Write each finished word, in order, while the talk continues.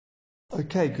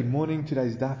Okay, good morning.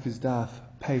 Today's daf is daf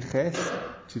Peiches.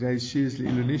 Today's shir is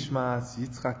Leilu Nishmas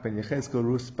Yitzchak ben Yechezkel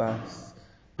Rus bas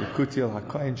Yekutiel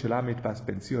HaKohen Shulamit bas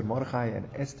Ben Zion Mordechai and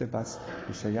Esther bas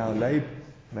Yeshayahu Leib.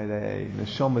 May their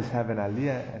neshamas have an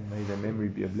aliyah and may their memory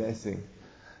be a blessing.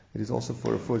 It is also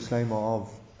for a full shleima of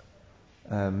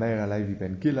Meir Levi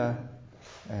ben Gila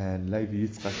and Levi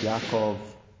Yitzchak Yaakov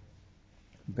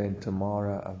ben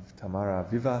Tamara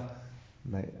Aviva.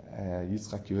 May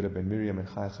Yitzchak Yehuda ben Miriam and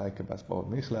Chai Chaika bas Baal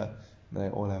Michla, may they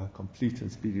all have a complete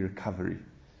and speedy recovery.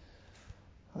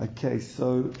 Okay,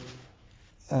 so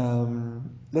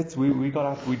we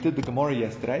did the Gemara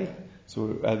yesterday,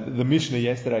 so the Mishnah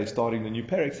yesterday starting the new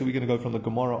parak, so we're going to go from the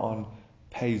Gemara on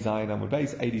Pei Zayin Amud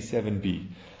Beis 87b.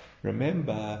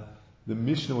 Remember, the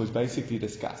Mishnah was basically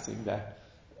discussing that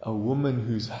a woman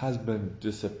whose husband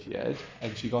disappeared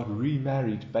and she got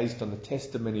remarried based on the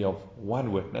testimony of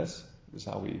one witness. This is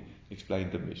how we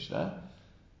explained the Mishnah.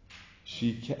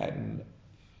 She's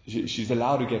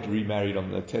allowed to get remarried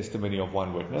on the testimony of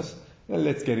one witness. Now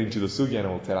let's get into the sugya and it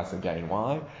will tell us again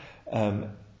why.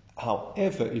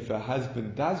 However, if her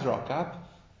husband does rock up,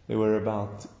 there were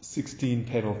about 16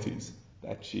 penalties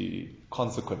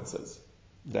consequences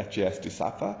that she has to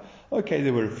suffer. Okay,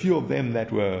 there were a few of them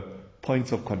that were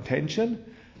points of contention,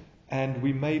 and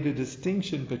we made a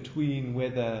distinction between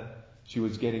whether she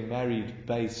was getting married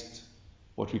based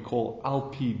what we call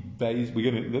Alpi based.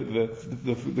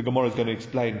 The Gemara is going to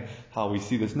explain how we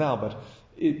see this now, but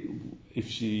if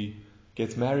she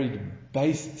gets married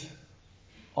based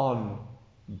on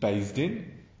Beis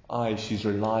Din, she's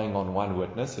relying on one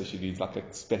witness, so she needs like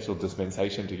a special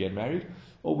dispensation to get married,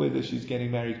 or whether she's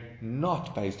getting married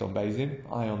not based on Beis Din,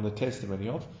 on the testimony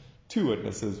of two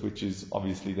witnesses, which is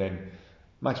obviously then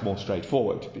much more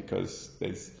straightforward because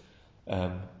there's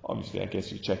obviously, I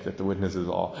guess you check that the witnesses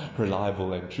are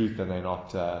reliable and truth, and they're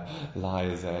not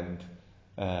liars and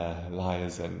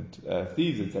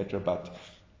thieves, etc. But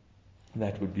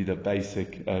that would be the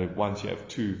basic. Once you have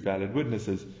two valid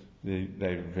witnesses,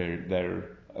 they're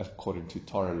according to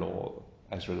Torah law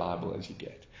as reliable as you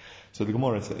get. So the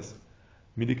Gemara says,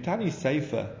 "Midiktani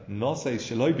seifa nosei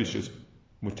sheloi bishus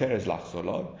muteres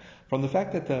lachzolo." From the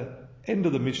fact that the end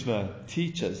of the Mishnah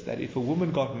teaches that if a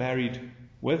woman got married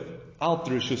without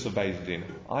the Rishus of Beis Din,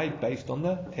 based on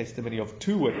the testimony of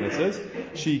two witnesses,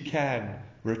 she can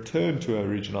return to her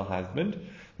original husband.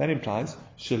 That implies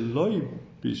Sheloi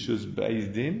Bishus Beis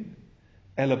Din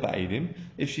Ela Ba'edim.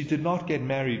 If she did not get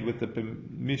married with the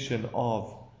permission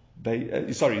of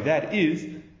that is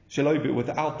Sheloi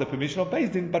without the permission of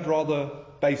Beis Din, but rather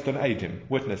based on Eidim,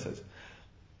 witnesses.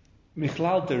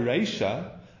 Michlal de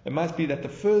Reisha, it must be that the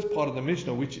first part of the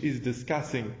Mishnah, which is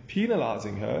discussing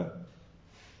penalizing her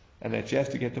and that she has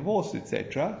to get divorced,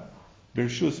 etc.,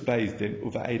 Birshus Beis Din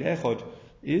uva Eid Echod,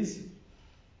 is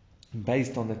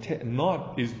based on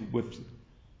is with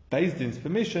Beis Din's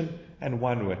permission and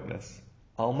one witness.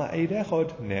 Alma Eid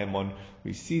Echod Ne'emon.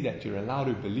 We see that you're allowed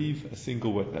to believe a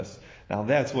single witness. Now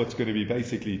that's what's going to be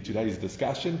basically today's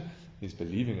discussion, is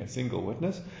believing a single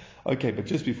witness. Okay, but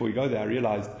just before we go there, I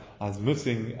realized I was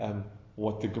missing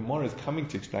what the Gemara is coming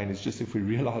to explain. Is just if we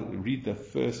read the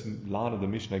first line of the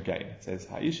Mishnah again. It says,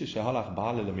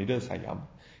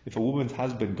 if a woman's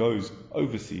husband goes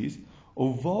overseas,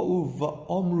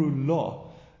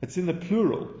 it's in the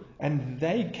plural, and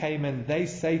they came and they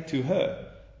say to her,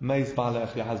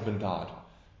 your husband died,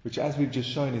 which as we've just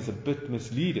shown is a bit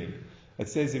misleading. It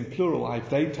says in plural, if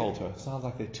they told her. It sounds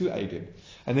like they're two Eidim.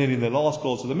 And then in the last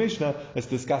clause of the Mishnah, it's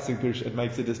discussing, it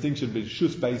makes a distinction between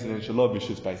Shus Beis Din and Shalom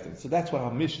B'Shus Beis Din. So that's what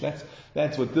our Mishnah,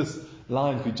 that's what this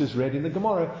line we just read in the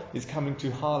Gemara is coming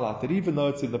to highlight, that even though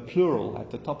it's in the plural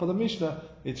at the top of the Mishnah,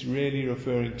 it's really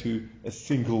referring to a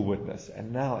single witness.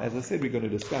 And now, as I said, we're going to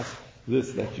discuss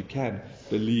this, that you can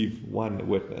believe one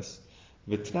witness.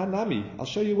 V'tnanami, I'll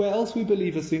show you where else we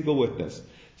believe a single witness.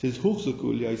 It says, we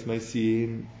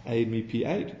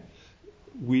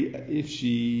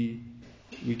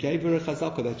gave her a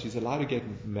chazaka that she's allowed to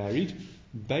get married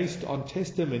based on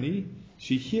testimony.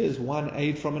 She hears one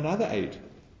aid from another aid.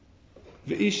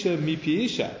 V'isha mipi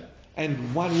isha,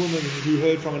 and one woman who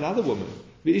heard from another woman.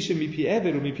 V'isha mipi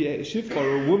eved or mipi shivcha,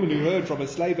 or a woman who heard from a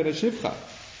slave and a shivcha.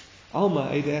 Alma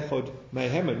Eid Echod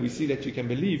Mehemen. We see that you can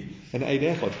believe an Eid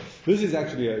Echod. This is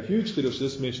actually a huge chiddush,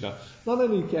 this Mishnah. Not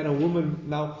only can a woman,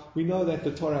 now we know that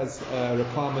the Torah has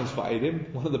requirements for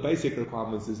Eidim. One of the basic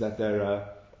requirements is that they're a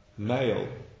male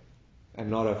and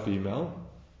not a female.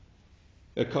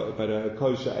 But a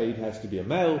kosher Eid has to be a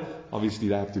male. Obviously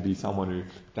they have to be someone who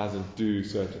doesn't do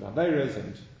certain aveiros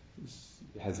and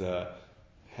has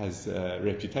has a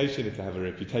reputation, if they have a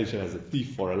reputation as a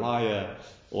thief or a liar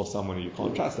or someone who you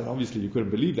can't trust, then obviously you couldn't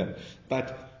believe them.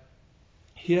 But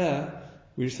here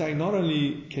we're saying not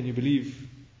only can you believe,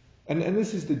 and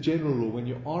this is the general rule, when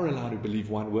you are allowed to believe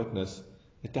one witness,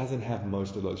 it doesn't have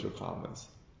most of those requirements.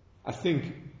 I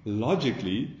think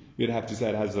logically you'd have to say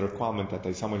it has the requirement that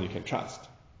there's someone you can trust,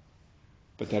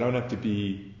 but they don't have to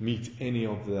meet any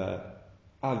of the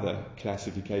other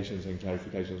classifications and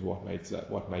clarifications what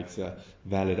makes a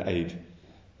valid aid.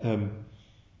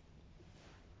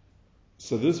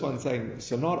 So this one's saying,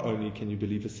 so not only can you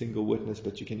believe a single witness,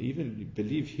 but you can even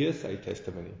believe hearsay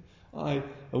testimony. A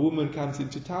woman comes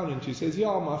into town and she says,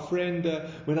 yeah, my friend,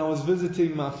 when I was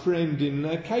visiting my friend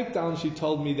in Cape Town, she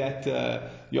told me that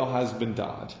your husband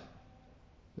died.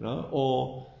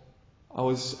 Or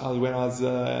when I was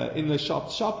in the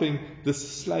shop shopping,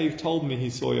 this slave told me he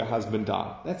saw your husband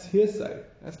die. That's hearsay.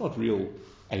 That's not real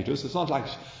Eidus.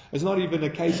 It's not even a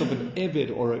case of an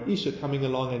Eved or an Isha coming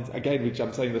along, and again, which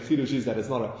I'm saying the Chidush is that it's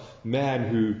not a man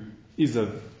who is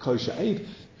a kosher Eid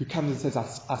who comes and says,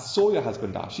 I saw your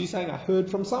husband die. She's saying, I heard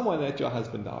from someone that your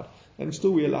husband died. And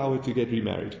still we allow her to get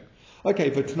remarried.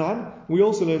 Okay, V'tnan, we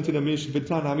also learned in a Mishnah,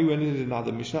 V'tnan, we went into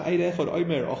another Mishnah, Eid Echad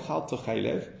Omer Ochalto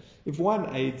Chaylev. If one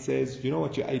Eid says, you know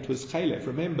what, your ate was Chaylev,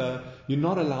 remember, you're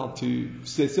not allowed to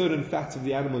say certain facts of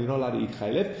the animal, you're not allowed to eat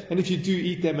Chaylev, and if you do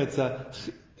eat them, it's a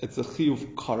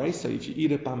chiyuv kare, so if you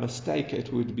eat it by mistake,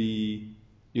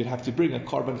 you'd have to bring a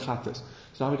korban chatas.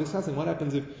 So now we're discussing what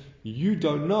happens if you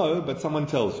don't know, but someone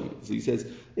tells you. So he says,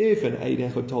 if an Eid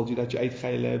Echad told you that you ate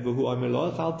Chaylev,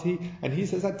 and he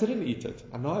says, I didn't eat it.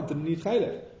 I know I didn't eat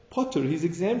Chaylev. Potter, he's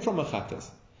exempt from a chatas.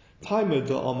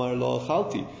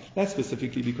 That's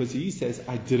specifically because he says,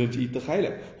 I didn't eat the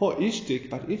chaylev.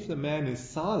 But if the man is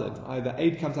silent, either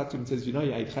Eid comes up to him and says, you know,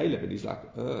 you ate chaylev, and he's like,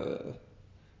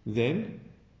 then,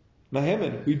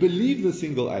 Mahemen, we believe the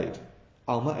single Eid.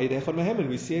 Alma Eid Echad Mahemen,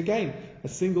 we see again, a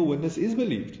single witness is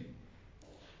believed.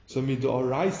 So,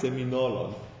 Midoraisa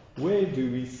Minolon, where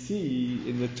do we see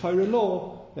in the Torah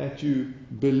law that you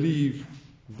believe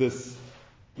this?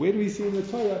 Where do we see in the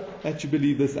Torah that you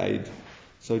believe this Eid?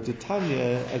 So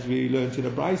Tanya, as we learned in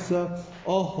a Brisa,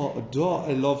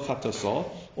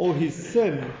 or his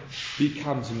sin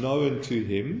becomes known to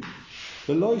him.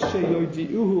 It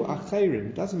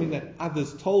doesn't mean that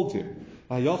others told him.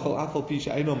 You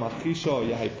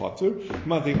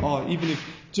might think, even if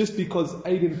just because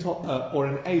or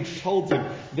an Eid told him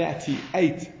that he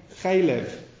ate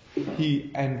chaylev,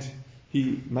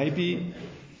 he maybe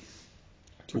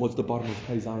towards the bottom of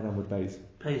Pei Zayin Amud Beis.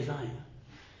 Pei Zayin.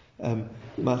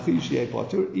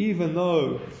 Even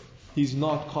though he's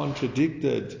not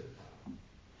contradicted,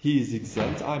 he is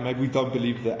exempt. Maybe we don't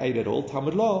believe the Eid at all.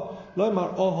 Talmud law,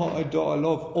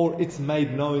 or it's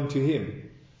made known to him.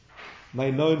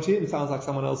 Made known to him sounds like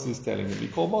someone else is telling him. We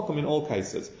call Mokum in all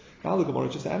cases. Now the Gemara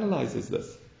just analyzes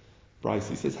this.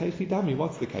 Bryce says, hey Chidami,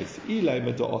 what's the case?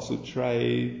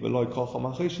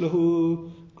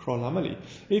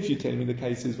 If you tell me the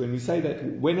case is when we say that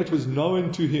when it was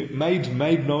known to him,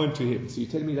 made known to him. So you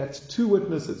tell me that's two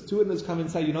witnesses. Two witnesses come and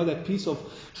say, you know that piece of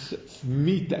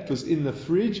meat that was in the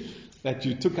fridge that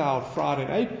you took out, fried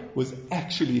and ate was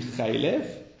actually chaylev.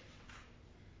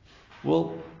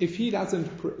 Well, if he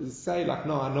doesn't say like,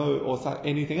 no, I know, or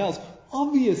anything else,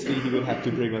 obviously he would have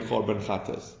to bring a korban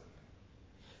chatas.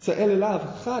 So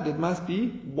Elilav Chad, it must be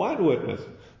one witness.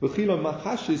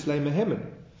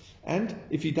 And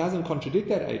if he doesn't contradict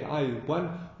that aid,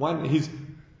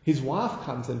 his wife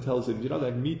comes and tells him, you know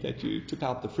that meat that you took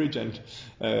out the fridge and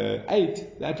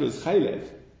ate, that was chaylev.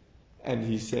 And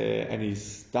he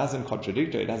doesn't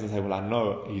contradict her, he doesn't say, well I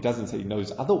know, he doesn't say he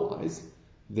knows otherwise,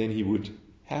 then he would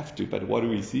have to. But what do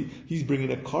we see? He's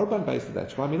bringing a korban based on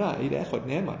that.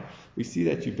 We see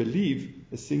that you believe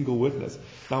a single witness.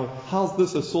 Now, how's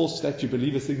this a source that you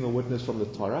believe a single witness from the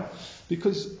Torah?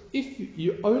 Because if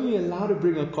you're only allowed to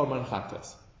bring a korban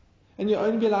chatas, and you're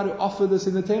only be allowed to offer this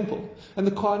in the temple, and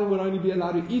the kohanim would only be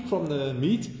allowed to eat from the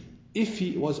meat if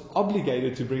he was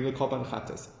obligated to bring the korban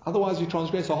chatas. Otherwise, you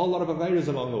transgress a whole lot of aveiros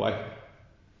along the way.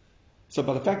 So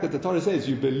by the fact that the Torah says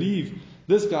you believe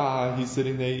this guy, he's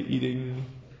sitting there eating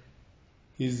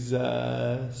his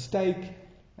steak,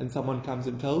 and someone comes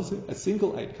and tells him, a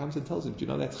single Eid comes and tells him, do you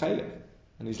know that's chaylev?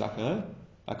 And he's like, huh?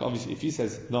 Like obviously if he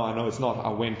says, no, I know it's not, I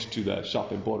went to the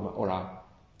shop and bought or I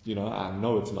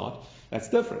know it's not, that's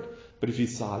different. But if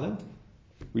he's silent,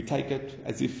 we take it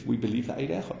as if we believe the Eid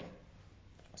Echad.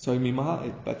 So,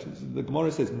 but the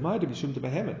Gemara says,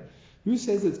 who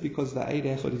says it's because the Eid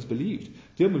Echad is believed?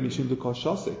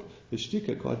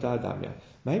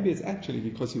 Maybe it's actually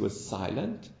because he was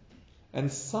silent,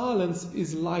 and silence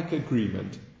is like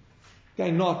agreement.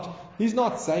 Okay, he's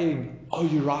not saying, oh,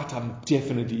 you're right, I'm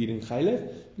definitely eating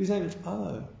chaylev. He's saying,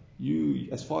 oh,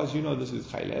 as far as you know, this is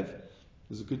chaylev.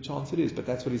 There's a good chance it is, but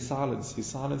that's what his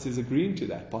silence is agreeing to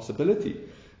that possibility.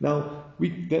 Now,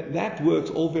 that works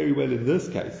all very well in this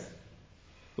case.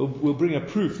 We'll bring a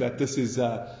proof that this is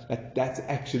that's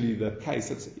actually the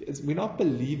case. We're not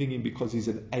believing him because he's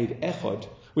an Eid Echad.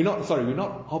 We're not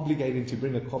obligating to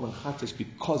bring a common chattis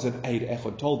because an Eid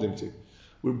Echad told him to.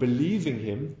 We're believing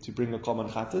him to bring a common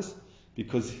chattis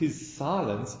because his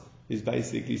silence is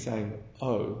basically saying,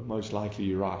 "Oh, most likely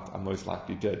you're right. I most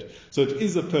likely did." So it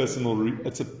is a personal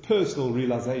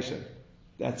realization.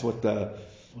 That's what what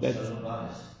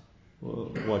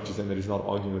you're saying, that he's not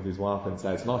arguing with his wife and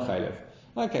say it's not chaylev.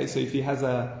 Okay, so if he has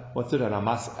a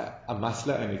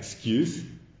masla, an excuse,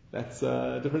 that's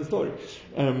a different story.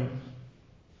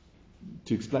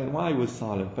 To explain why he was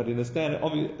silent, but in a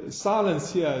standard,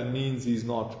 silence here means he's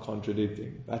not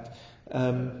contradicting. But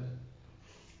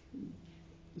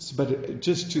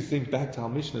just to think back to our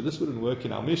Mishnah, this wouldn't work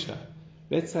in our Mishnah.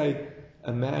 Let's say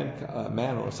a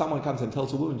man or someone comes and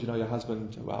tells a woman, your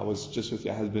husband, I was just with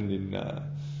your husband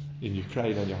in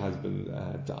Ukraine and your husband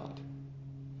died.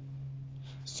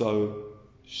 So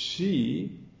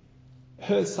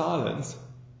her silence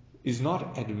is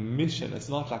not admission. It's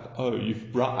not like, oh,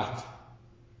 you've brought.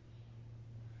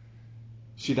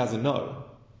 She doesn't know.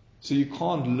 So you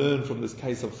can't learn from this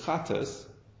case of Chattas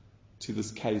to this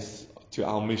case, to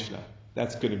our Mishnah.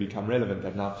 That's going to become relevant.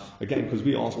 And now, again, because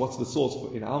we asked, what's the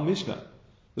source in our Mishnah?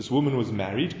 This woman was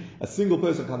married. A single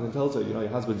person comes and tells her, your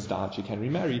husband's died, she can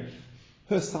remarry.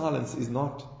 Her silence is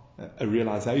not a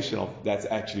realization of that's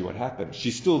actually what happened. She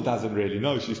still doesn't really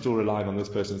know. She's still relying on this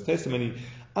person's testimony.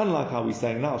 Unlike how we're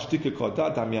saying now,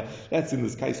 that's in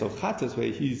this case of Chattas,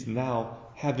 where he's now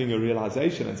having a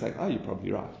realization and saying, oh, you're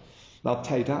probably right. Now,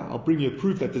 Teda, I'll bring you a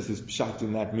proof that this is pshat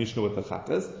in that Mishnah with the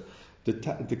Chattas.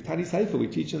 The Tani Sefer, we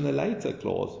teach in the later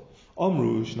clause.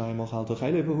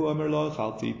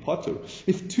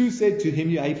 If two said to him,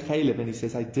 you ate chaylev, and he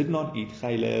says, I did not eat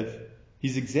chaylev,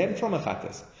 he's exempt from a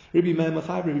Chattas. Rabbi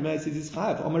Meir says it's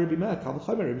chayav. Amar Rabbi Meir, Kal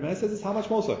V'chomer. Rabbi Meir says it's how much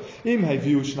more so.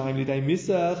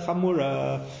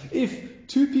 If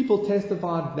two people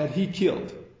testified that he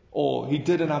killed, or he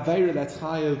did an aveira that's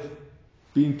chayav,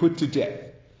 being put to death,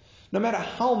 no matter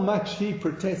how much he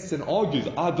protests and argues,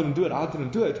 I didn't do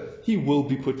it, he will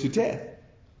be put to death.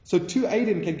 So two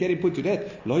Aiden can get him put to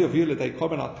death. Well,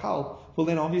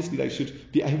 then obviously they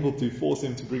should be able to force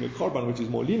him to bring a korban, which is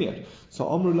more lenient. So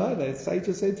Amrullah, they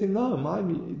just said to him, no,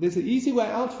 there's an easy way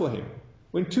out for him.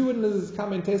 When two witnesses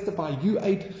come and testify, you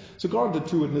ate. So granted,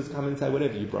 two witnesses come and say,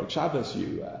 whatever, you broke Shabbos,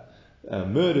 you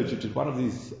murdered, you did one of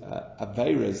these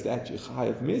aveiras that you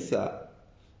chayav misa.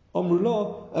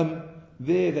 Amrullah,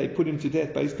 there they put him to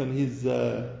death based on his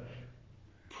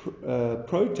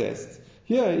protests.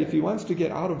 Here, if he wants to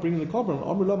get out of bringing the korban,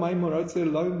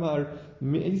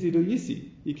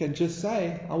 he can just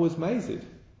say, I was mazid.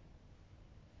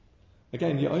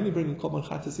 Again, you're only bringing korban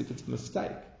chattas if it's a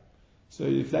mistake. So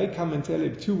if they come and tell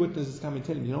him, two witnesses come and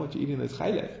tell him, you know what you're eating is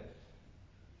chaylev,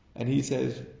 and he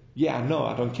says, yeah, I know,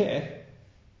 I don't care,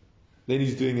 then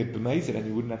he's doing it b'mazid and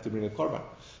he wouldn't have to bring a korban.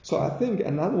 So I think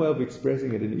another way of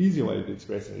expressing it, an easier way of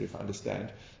expressing it, if I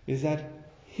understand, is that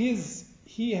he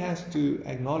has to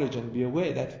acknowledge and be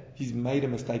aware that he's made a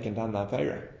mistake and done the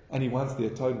aveira, and he wants the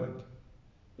atonement.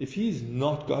 If he's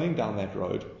not going down that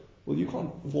road, well, you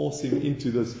can't force him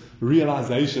into this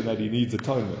realization that he needs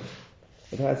atonement.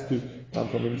 It has to come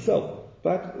from himself.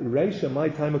 But Reisha, my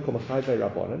time of Komachayvei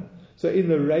Rabbanan. So in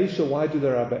the Reisha, why do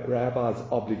the rabbis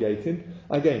obligate him?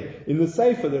 Again, in the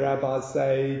Sefer, the rabbis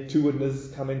say two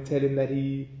witnesses come and tell him that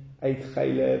he ate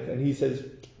chaylev, and he says,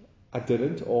 I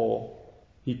didn't, or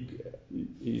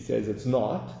he says it's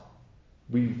not.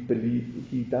 We believe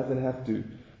he doesn't have to.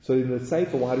 So in the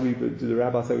Sefer, why do the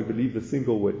rabbis say we believe the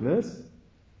single witness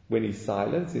when he's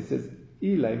silent? He says,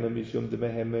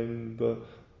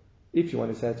 if you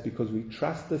want to say it's because we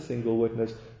trust the single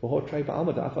witness.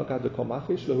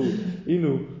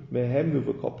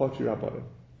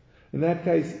 In that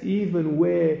case, even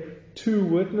where two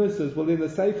witnesses, well, in the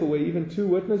Sefer, where even two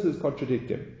witnesses contradict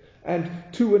him, and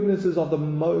two witnesses are the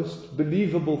most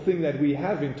believable thing that we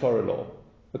have in Torah law.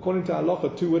 According to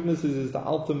halacha, two witnesses is the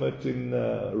ultimate in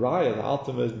raya, the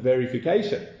ultimate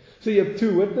verification. So you have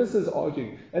two witnesses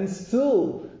arguing, and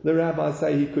still the rabbis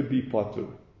say he could be patur.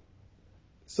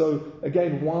 So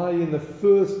again, why in the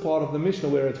first part of the Mishnah,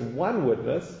 where it's one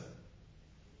witness,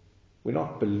 we're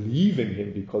not believing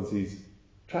him because he's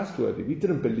trustworthy. We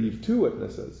didn't believe two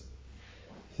witnesses.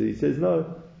 So he says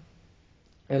no.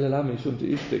 It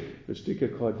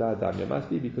must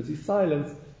be because he's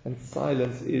silent, and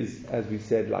silence is, as we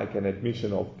said, like an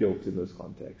admission of guilt in this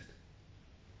context.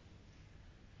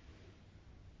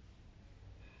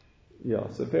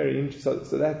 Yeah, so very interesting.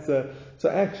 So that's so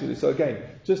again,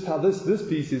 just how this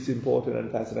piece is important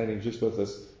and fascinating, just with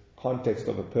this context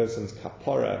of a person's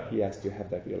kapara, he has to have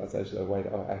that realization of, wait,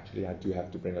 actually I do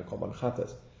have to bring a korban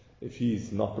chatas. If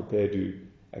he's not prepared to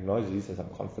acknowledge it, he says, I'm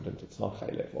confident it's not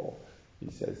chaylev, or he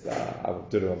says, I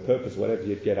did it on purpose, whatever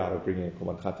you'd get out of bringing a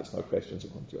korban chatas, no questions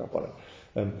according to Rabbanan.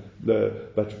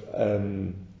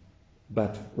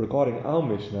 But regarding our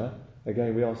Mishnah,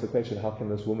 again, we ask the question, how can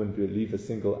this woman believe a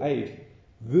single aid?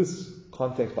 This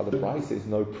context by the Bryce is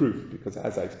no proof, because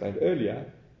as I explained earlier,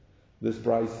 this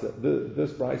Bryce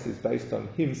is based on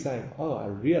him saying, I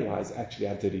realize actually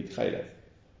I did eat chaylev.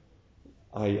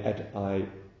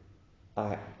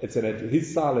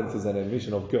 His silence is an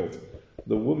admission of guilt.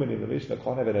 The woman in the Mishnah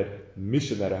can't have an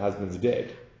admission that her husband's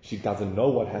dead. She doesn't know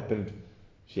what happened.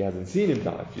 She hasn't seen him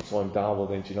die. If she saw him die, well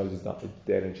then she knows he's not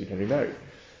dead and she can remarry.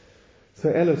 So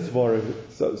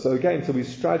again, we're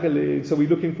struggling, so we're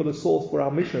looking for the source for our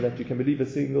Mishnah that you can believe a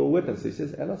single witness. He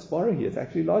says, Elas Svara here, it's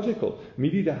actually logical.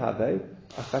 Midi dehave,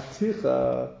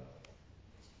 achaticha,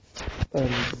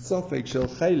 sofek shel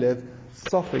chaylev,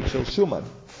 sofek shel shuman.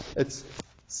 It's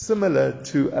similar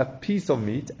to a piece of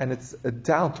meat, and it's a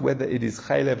doubt whether it is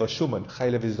chaylev or shuman.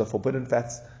 Chaylev is the forbidden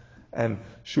fats, and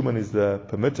shuman is the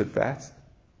permitted fats.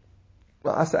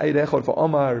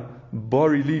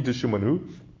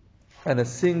 And a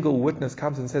single witness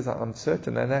comes and says, I'm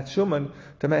certain, and that Shuman,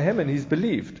 to Mehemen, he's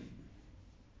believed.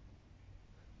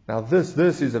 Now this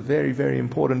is a very, very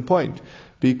important point,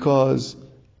 because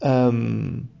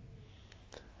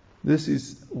this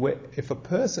is where, if a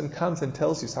person comes and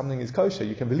tells you something is kosher,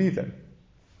 you can believe them.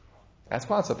 That's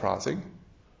quite surprising.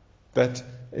 But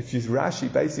if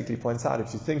Rashi basically points out,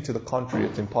 if you think to the contrary,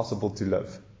 it's impossible to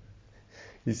live.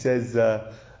 He says,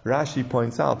 Rashi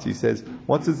points out, he says,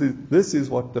 this is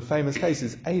what the famous case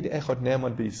is, Eid Echad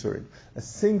Ne'eman B'Yisurin. A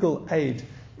single aid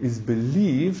is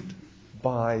believed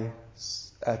by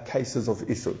cases of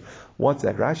Isur. What's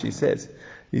that? Rashi says,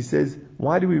 he says,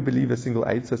 why do we believe a single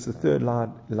aid? So it's the third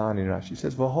line in Rashi. He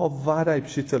says,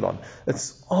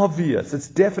 it's obvious, it's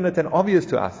definite and obvious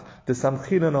to us, the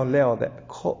Samchinan Oleo, that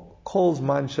calls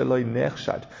man shaloi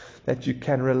nechshad, that you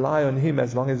can rely on him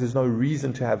as long as there's no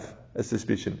reason to have a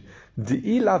suspicion.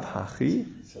 De'ilav hachi.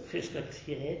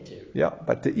 Yeah,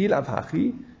 but de'ilav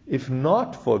hachi, if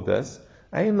not for this,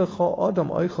 ein lecha adam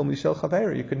oichel mishel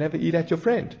chaveru, you could never eat at your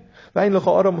friend. Ein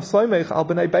lecha adam soimech al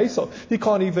bnei beiso, he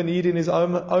can't even eat in his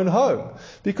own home,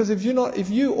 because if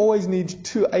you always need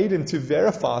two aidim to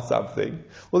verify something,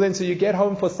 well then, so you get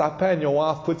home for supper and your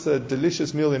wife puts a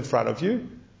delicious meal in front of you,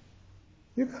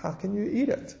 how can you eat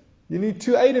it? You need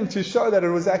two aidim to show that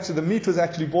the meat was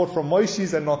actually bought from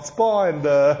Moshe's and not Spa, and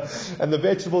the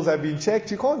vegetables have been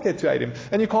checked. You can't get two aidim,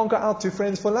 and you can't go out to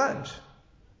friends for lunch,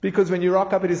 because when you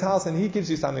rock up at his house and he gives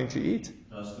you something to eat,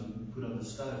 I was going to put on the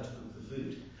stove to cook the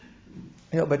food.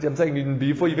 Yeah, but I'm saying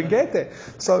before you even get there.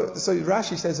 So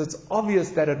Rashi says it's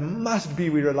obvious that it must be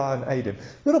we rely on aidim.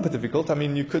 A little bit difficult. I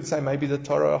mean, you could say maybe the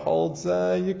Torah holds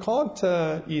you can't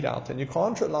eat out and you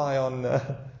can't rely on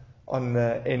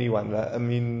anyone. I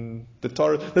mean, the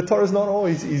Torah is not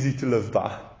always easy to live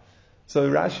by. So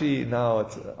Rashi, now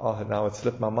it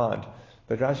slipped my mind,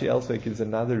 but Rashi elsewhere gives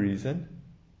another reason.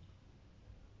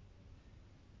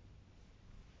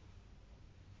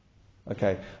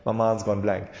 Okay, my mind's gone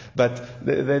blank. But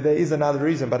there is another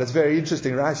reason, but it's very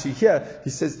interesting. Rashi here, he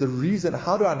says the reason,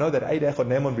 how do I know that Eid Echad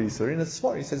Ne'eman B'Yisurin? It's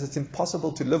smart. He says it's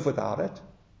impossible to live without it,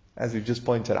 as we just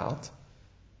pointed out.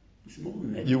 It's more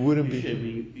than that. You wouldn't be.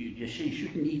 You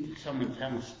shouldn't eat at someone's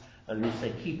house unless they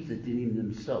keep the dinim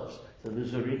themselves. So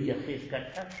there's already a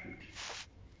cheskat kashrut.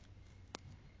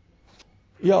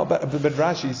 Yeah, but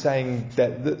Rashi is saying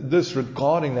that this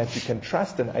regarding that you can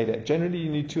trust an Eidim. Generally,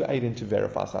 you need two Eidim to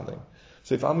verify something.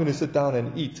 So if I'm going to sit down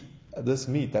and eat this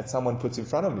meat that someone puts in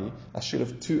front of me, I should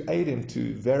have two Eidim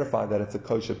to verify that it's a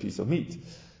kosher piece of meat.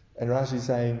 And Rashi is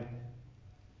saying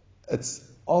it's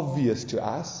obvious to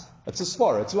us. It's a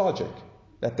svara, it's logic,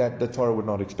 that the Torah would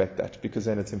not expect that, because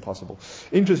then it's impossible.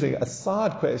 Interesting, a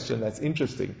side question that's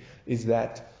interesting is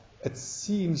that it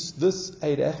seems this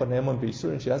Eid Echad Ne'eman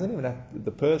B'Yisurin, she doesn't even have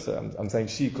the person. I'm saying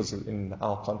she because in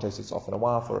our context it's often a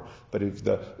wife, but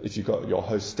if you got your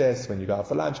hostess when you go out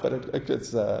for lunch, but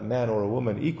it's a man or a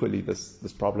woman equally,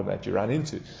 this problem that you run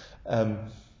into.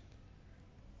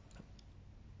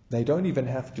 They don't even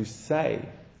have to say,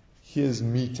 here's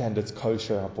meat and it's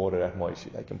kosher, I bought it at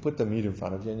Moishi. They can put the meat in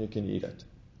front of you and you can eat it.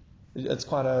 It's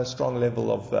quite a strong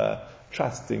level of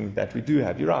trusting that we do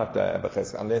have. You're right,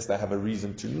 because unless they have a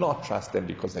reason to not trust them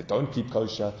because they don't keep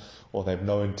kosher, or they've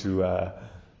known to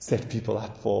set people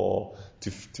up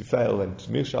to fail and to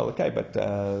mishal, okay, but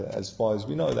as far as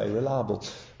we know, they're reliable.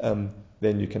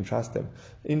 Then you can trust them.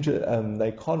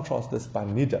 They contrast this by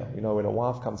nida. When a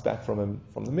wife comes back from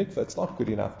the mikveh, it's not good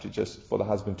enough for the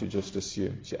husband to just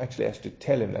assume. She actually has to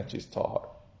tell him that she's tahar.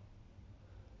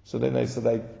 So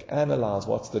they analyze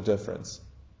what's the difference.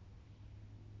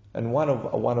 And one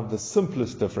of the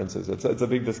simplest differences, it's a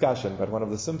big discussion, but one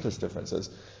of the simplest differences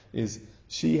is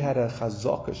she had a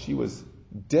chazaka. She was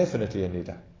definitely a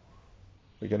nida.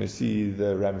 We're going to see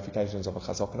the ramifications of a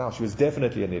chazaka now. She was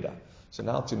definitely a nida. So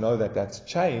now to know that that's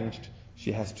changed,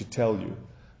 she has to tell you.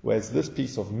 Whereas this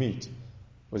piece of meat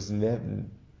was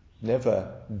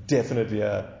never definitely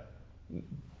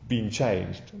been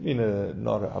changed. I'm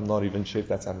not even sure if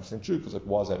that's 100% true, because it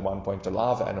was at one point a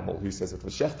live animal who says it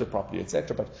was shechted properly,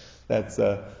 etc. But that's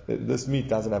this meat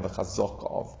doesn't have a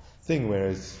chazaka of thing.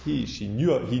 Whereas he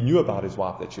knew about his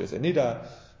wife that she was a nida,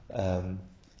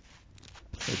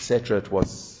 etc. It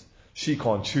was, she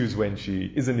can't choose when she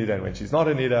is a nida and when she's not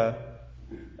a nida.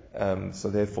 So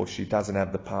therefore she doesn't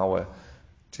have the power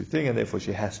to think, and therefore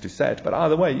she has to say it. But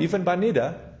either way, even by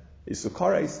nida, is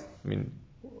sukares.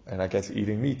 And I guess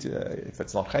eating meat, if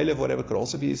it's not chaylev, whatever, could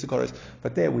also be isukares.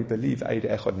 But there we believe eid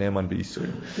echad neman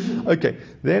beisurim. Okay,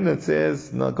 then it says,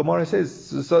 Gemara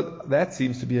says, so that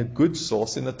seems to be a good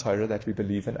source in the Torah that we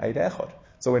believe in eid echad.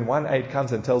 So when one eid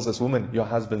comes and tells this woman, your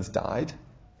husband's died,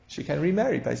 she can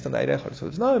remarry based on the eid echad. So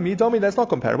it's no, midomi, that's not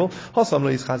comparable.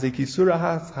 Hasamla is chazek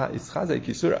kisura, is chazek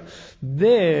kisura.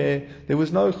 There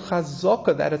was no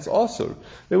chazaka that it's asur.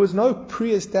 There was no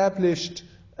pre-established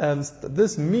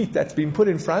this meat that's been put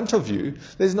in front of you,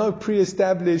 there's no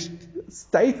pre-established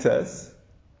status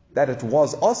that it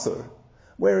was asur.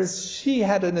 Whereas she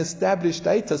had an established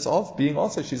status of being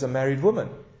asur. She's a married woman.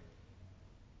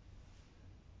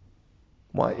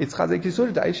 Why? It's chazek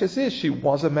yisur. The Aisha says she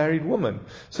was a married woman.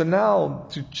 So now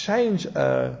to change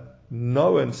a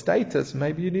known status,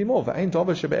 maybe you need more. And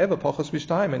regarding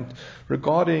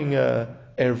erva,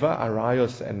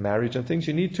 arayos, and marriage and things,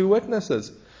 you need two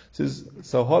witnesses. Says,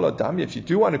 so holodam, if you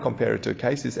do want to compare it to a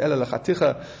case, is ela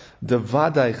lechaticha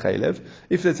devadai chaylev.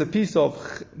 If there's a piece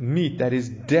of meat that is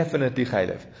definitely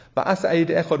chaylev, ba'asa eid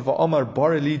echad va'omar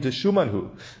bareli deshumanhu,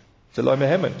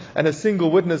 and a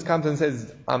single witness comes and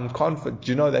says, I'm confident,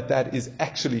 do you know that is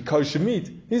actually kosher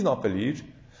meat? He's not believed.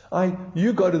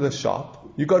 You go to the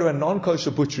shop, you go to a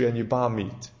non-kosher butchery and you buy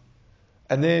meat.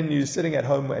 And then you're sitting at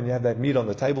home and you have that meat on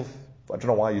the table. I don't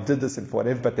know why you did this and for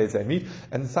whatever, but there's that meat.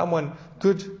 And someone,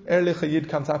 good ehrlich Yid,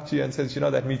 comes up to you and says,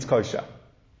 that meat's kosher.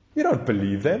 You don't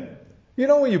believe them. You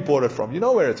know where you bought it from. You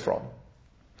know where it's from.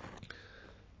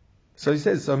 So he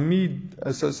says, so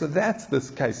that's this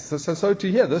case. So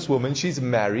to hear this woman, she's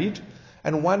married,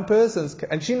 and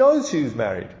and she knows she's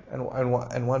married,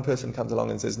 and one person comes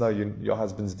along and says, no, your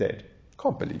husband's dead.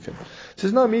 Can't believe him. He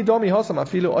says, no, mi domi hasam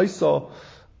afilu oiso.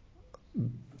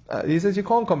 He says you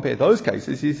can't compare those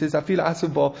cases. He says, I feel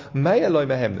asubo me'eloi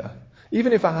mehemna.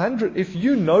 Even if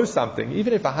you know something,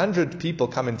 even if 100 people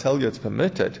come and tell you it's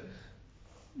permitted,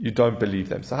 you don't believe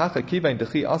them.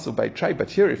 But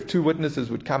here, if 2 witnesses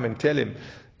would come and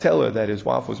tell her that his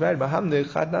wife was married,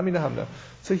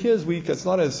 so here's weak. It's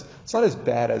not as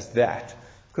bad as that.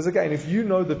 Because again, if you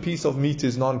know the piece of meat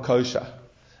is non-kosher,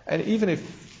 and even if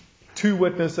 2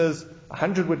 witnesses,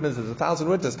 100 witnesses, 1,000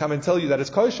 witnesses come and tell you that it's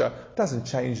kosher, it doesn't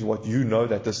change what you know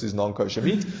that this is non-kosher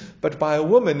meat. But by a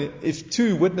woman, if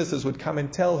 2 witnesses would come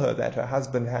and tell her that her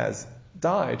husband has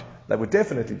died, that would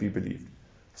definitely be believed.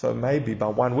 So maybe by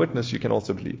 1 witness you can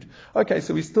also believe. Okay,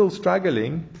 so we're still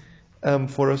struggling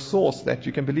for a source that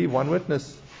you can believe 1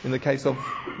 witness in the case of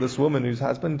this woman whose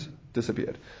husband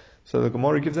disappeared. So the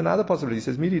Gemara gives another possibility. It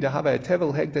says, Midi dahava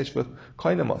tevel hegdesh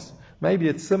v'koinamos. Maybe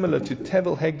it's similar to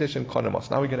tevel, hegdesh, and koinamos.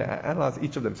 Now we're going to analyze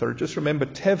each of them. So just remember,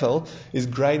 tevel is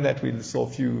grain that we saw a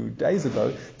few days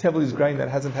ago. Tevel is grain that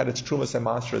hasn't had its trumas and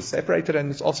maasros separated, and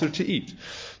it's also to eat.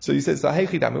 So he says,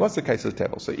 what's the case of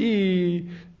tevel? So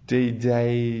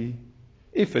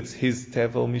if it's his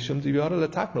tevel, mishum dibiyara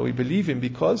latakno, we believe him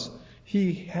because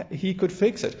he could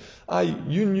fix it.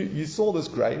 You saw this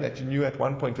grain that you knew at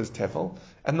one point was tevel,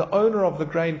 and the owner of the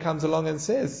grain comes along and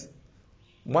says,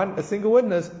 a single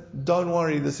witness, don't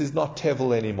worry, this is not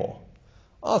tevel anymore.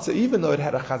 So even though it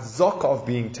had a chazaka of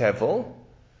being tevel,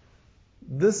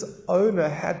 this owner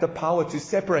had the power to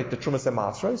separate the trumas and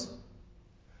maasros.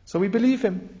 So we believe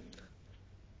him.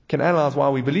 Can analyze why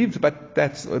we believed, but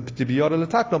that's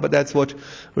but that's what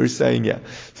we're saying here.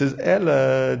 It says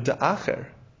Ela da'acher.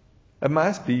 It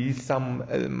must be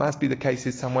the case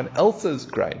is someone else's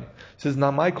grain. It says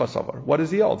Namai Kosovar. What does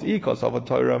he hold? E Kosovar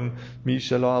Torah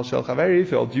Mishalo Al Shel Chaveri.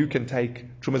 If he holds, you can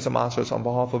take Trumas Amasros on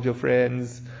behalf of your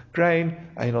friend's grain.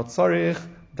 Einot Sorich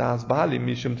Das Balim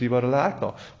Mishum Tivar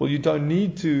Lakno. Well, you don't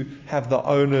need to have the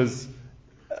owner's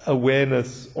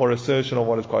awareness or assertion of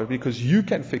what is correct because you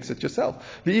can fix it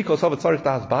yourself. And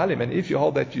if you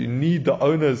hold that you need the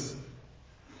owner's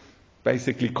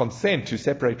basically consent to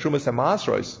separate Trumas and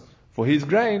Masros for his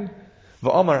grain, he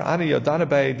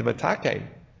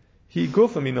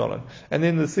gufam. And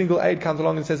then the single aid comes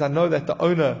along and says, I know that the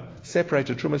owner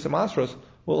separated Trumas and Masros.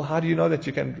 Well, how do you know that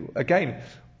you can, again,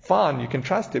 fine, you can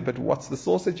trust him, but what's the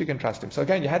source that you can trust him? So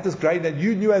again, you had this grain that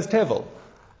you knew as Tevel.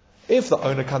 If the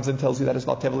owner comes and tells you that it's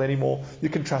not Tevel anymore, you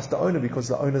can trust the owner because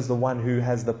the owner is the one who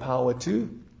has the power to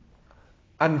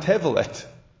untevel it.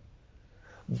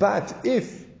 But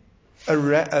if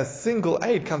a single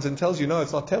aid comes and tells you, no,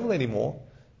 it's not Tevel anymore,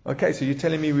 okay, so you're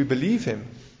telling me we believe him.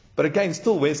 But again,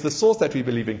 still, where's the source that we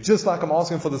believe in? Just like I'm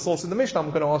asking for the source in the Mishnah, I'm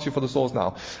going to ask you for the source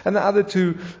now. And the other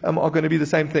two are going to be the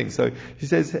same thing. So he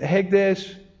says,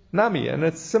 Hegdesh Nami, and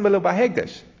it's similar by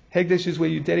Hegdesh. Hegdesh is where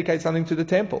you dedicate something to the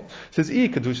temple. It says,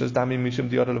 Kedushas Damim Mishum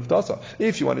Diodol of Dasa.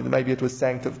 If you wanted, maybe it was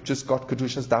sanctified, just got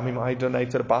Kedushas Damim, I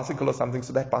donated a bicycle or something,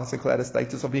 so that bicycle had a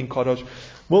status of being Kodosh.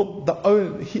 Well,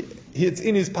 it's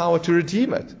in his power to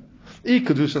redeem it.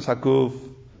 Kedushas Hakuf.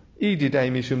 If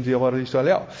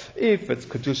it's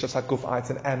Kedushas Hakuf, it's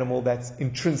an animal that's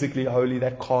intrinsically holy,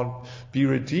 that can't be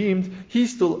redeemed,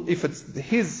 if it's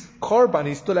his korban,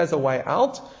 he still has a way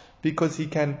out, because he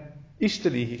can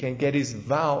get his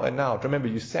vow annulled. Remember,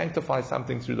 you sanctify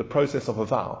something through the process of a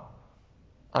vow.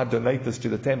 I donate this to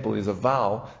the temple is a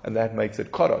vow, and that makes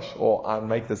it kodosh. Or I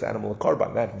make this animal a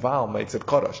korban, that vow makes it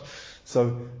kodosh.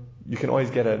 So you can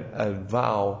always get a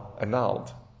vow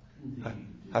annulled.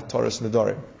 HaToras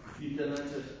Nedorim.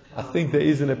 I think there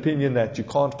is an opinion that you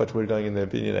can't, but we're going in the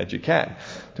opinion that you can.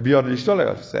 To be honest,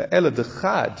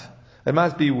 it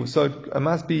must be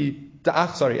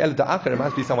it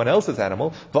must be someone else's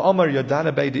animal.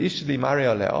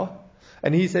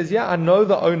 And he says, yeah, I know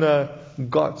the owner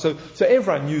got, so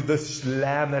everyone knew this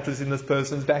lamb that was in this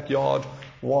person's backyard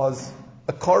was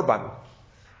a korban.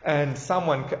 And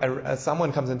someone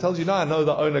comes and tells you, no, I know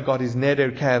the owner got his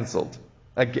neder cancelled,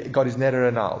 got his neder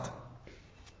annulled.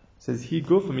 Says he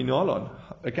go for minolon.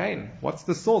 Again, what's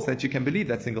the source that you can believe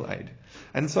that single aid?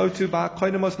 And so too by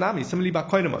koinamos nami, similarly by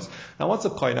koinamos. Now what's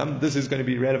a koinam? This is going to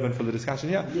be relevant for the discussion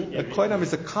here. A koinam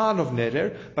is a kind of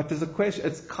neder, but there's a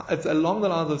question, it's along the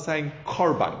lines of saying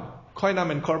korban.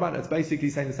 Koinam and korban, it's basically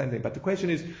saying the same thing. But the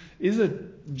question is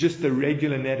it just a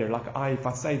regular neder? Like if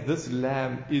I say this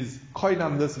lamb is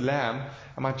koinam, this lamb,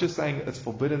 am I just saying it's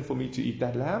forbidden for me to eat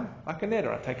that lamb? Like a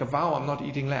neder, I take a vow, I'm not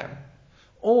eating lamb.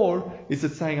 Or is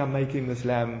it saying I'm making this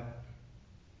lamb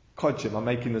kodshim, I'm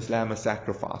making this lamb a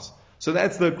sacrifice? So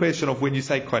that's the question of when you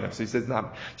say koinam. So he says nam.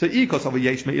 So if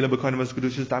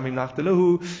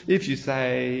you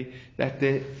say that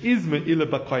there is me'ila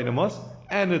b'koinamos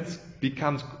and it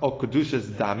becomes kedushas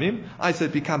damim, I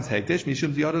said it becomes hekdesh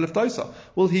mishum ziyada leftosa.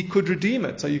 Well, he could redeem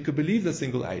it, so you could believe the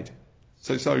single aid.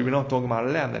 So sorry, we're not talking about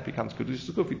a lamb that becomes kedushas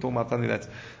sukuf. We're talking about something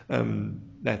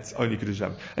that's only kedushas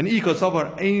lamb. And if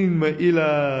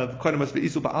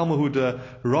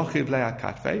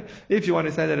you want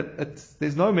to say that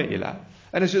there's no me'ila,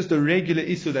 and it's just a regular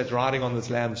isu that's riding on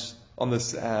this lamb's, on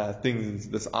this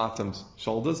this item's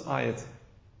shoulders,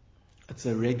 it's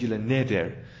a regular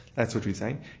neder. That's what we're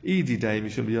saying. If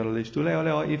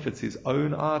it's his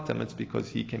own item, it's because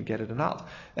he can get it out.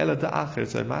 So it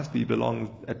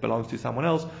belongs to someone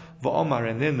else.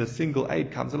 And then the single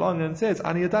aid comes along and says,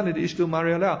 I know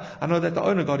that the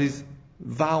owner got his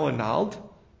vow annulled.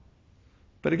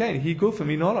 But again, he go for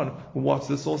me not on what's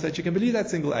the source that you can believe that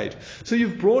single aid. So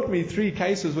you've brought me 3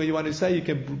 cases where you want to say you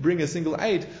can bring a single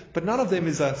aid, but none of them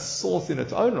is a source in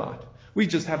its own right. We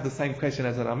just have the same question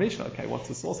as in our Mishnah. Okay, what's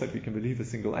the source that we can believe a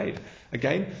single aid?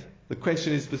 Again, the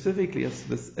question is specifically a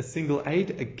single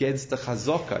aid against the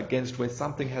chazaka, against where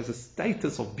something has a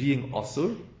status of being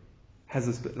osur,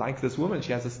 like this woman,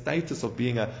 she has a status of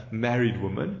being a married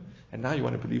woman, and now you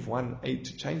want to believe one aid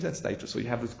to change that status. So you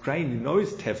have this grain, you know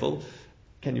it's tevel.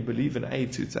 Can you believe an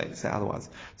aid to say otherwise?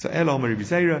 So Elam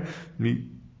Ribizeira,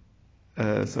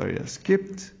 I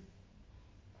skipped.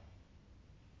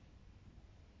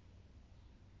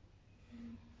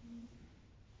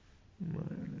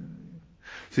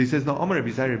 So he says, no, Amar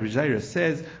Bizaira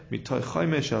says,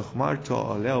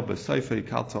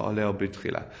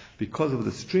 because of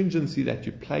the stringency that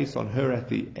you place on her at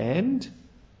the end,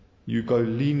 you go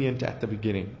lenient at the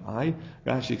beginning.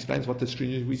 Rashi explains what the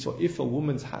stringent we saw. If a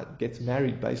woman gets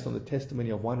married based on the testimony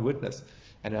of one witness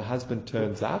and her husband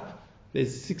turns up,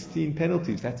 there's 16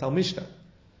 penalties. That's our Mishnah.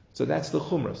 So that's the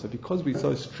Chumrah. So because we're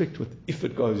so strict with if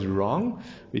it goes wrong,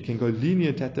 we can go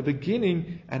lenient at the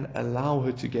beginning and allow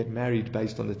her to get married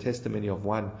based on the testimony of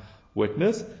one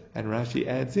witness. And Rashi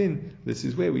adds in, this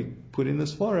is where we put in the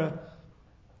svara,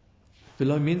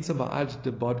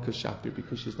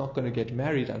 because she's not going to get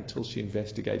married until she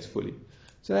investigates fully.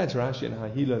 So that's Rashi and how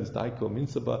he learns Daiko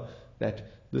Minsaba, that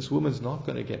this woman's not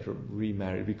going to get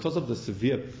remarried because of the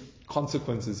severe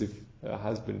consequences if her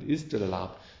husband is still alive.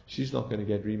 She's not going to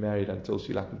get remarried until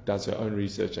she does her own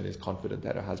research and is confident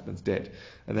that her husband's dead,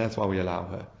 and that's why we allow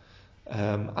her.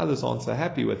 Others aren't so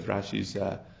happy with Rashi's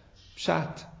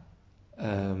pshat.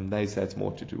 They say it's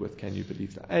more to do with can you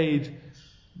believe the aid,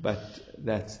 but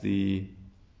that's the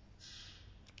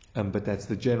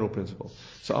general principle.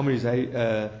 So Amri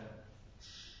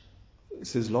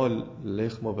says lo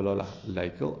lechmo v'lo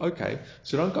leikel. Okay,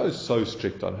 so don't go so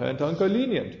strict on her and don't go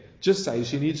lenient. Just say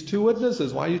she needs 2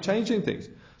 witnesses. Why are you changing things?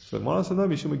 So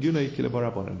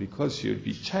because she would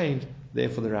be chained,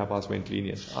 therefore the rabbis went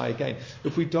lenient. Again,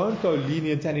 if we don't go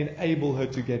lenient and enable her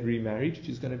to get remarried,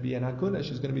 she's going to be an aguna.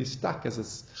 She's going to be stuck as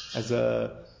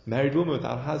a married woman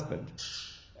without a husband.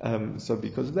 So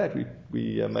because of that,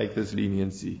 we make this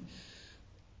leniency.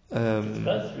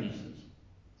 Both reasons.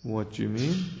 What do you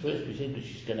mean? First, we said that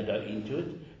she's going to go into it,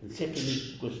 and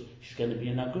secondly, because she's going to be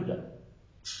an aguda.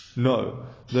 No,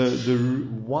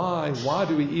 why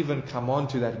do we even come on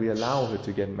to that? We allow her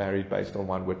to get married based on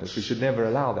one witness. We should never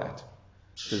allow that.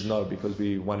 Says no, because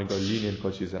we want to go lenient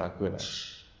because she's an akuna.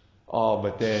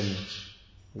 But then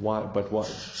why? But what?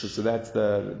 So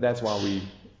that's why we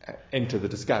enter the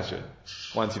discussion.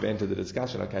 Once you've entered the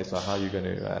discussion, okay, so how are you going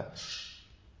to?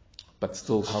 But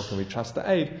still, how can we trust the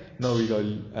aid? No, we go.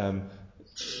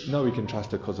 No, we can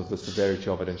trust her because of the severity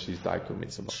of it, and she's daiku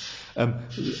mitzvah.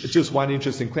 Just one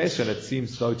interesting question. It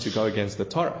seems though to go against the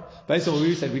Torah. Based on what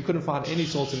we said, we couldn't find any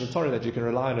source in the Torah that you can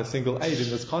rely on a single aid in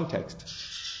this context.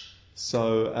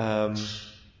 So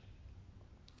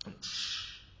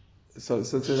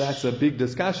that's a big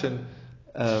discussion.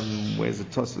 Where's the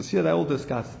Tosfos here? They all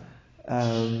discuss.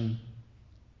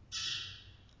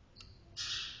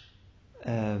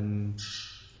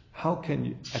 How can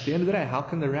you, at the end of the day, how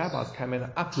can the rabbis come and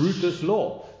uproot this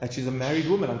law that she's a married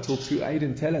woman until 2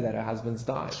 Aiden tell her that her husband's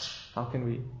died? How can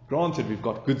we? Granted, we've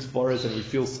got good for us and we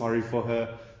feel sorry for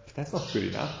her, but that's not good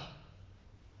enough.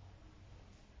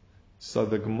 So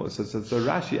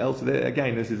Rashi elsewhere,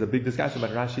 again, this is a big discussion,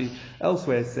 but Rashi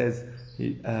elsewhere says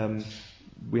we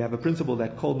have a principle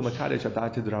that called the Makadesh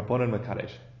Adated Rabbanon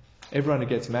Makadesh. Everyone who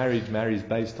gets married marries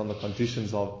based on the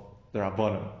conditions of the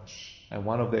Rabbanon. And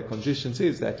one of their conditions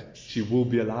is that she will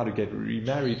be allowed to get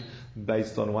remarried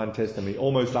based on one testimony.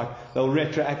 Almost like they'll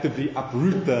retroactively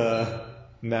uproot the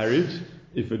marriage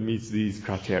if it meets these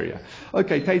criteria.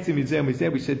 Okay, Taitzim Mizeh,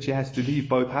 we said she has to leave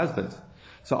both husbands.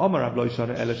 So Omar Rab Lo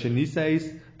Yishana Ela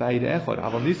Sheniseis Ba'id Echad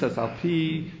Aval Nisas Al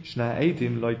Pi Shna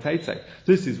Eidim Lo Taitzei.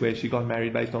 This is where she got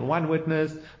married based on one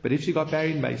witness, but if she got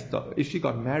married based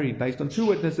on 2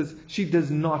 witnesses, she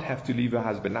does not have to leave her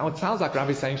husband. Now it sounds like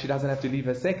Rav is saying she doesn't have to leave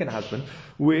her second husband,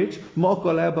 which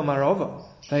Mokol Eba Marova.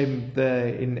 In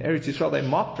Eretz Yisrael they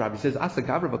mocked Rav. He says Asa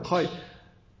Gavra B'Koi.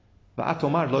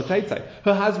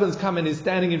 Her husband's come and is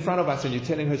standing in front of us, and you're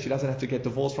telling her she doesn't have to get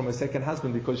divorced from her second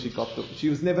husband because she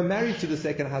was never married to the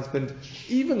second husband,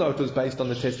 even though it was based on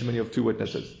the testimony of 2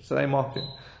 witnesses. So they mocked him.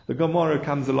 The Gemara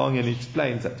comes along and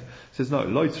explains it. Says no,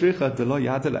 lo tzricha de lo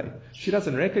yadalei. She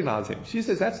doesn't recognize him. She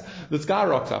says this guy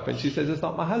rocks up and she says it's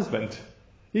not my husband.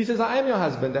 He says I am your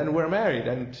husband and we're married,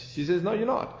 and she says no, you're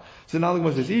not. So now the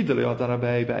Gemara says,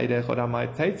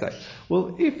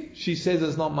 well, if she says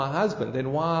it's not my husband,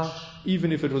 then why,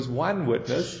 even if it was one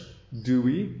witness, do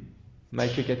we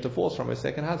make her get divorced from her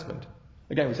second husband?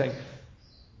 Again, we're saying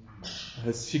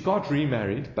she got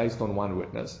remarried based on one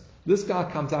witness. This guy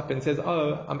comes up and says,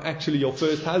 oh, I'm actually your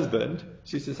first husband.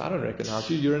 She says, I don't recognize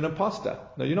you, you're an imposter.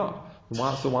 No, you're not.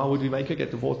 So why would we make her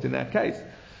get divorced in that case?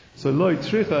 So lo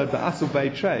tricha ba'asu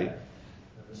beitrei.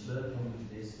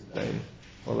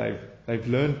 They've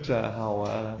learned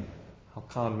how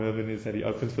kind Mervyn is, that he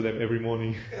opens for them every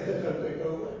morning.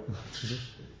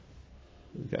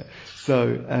 Okay,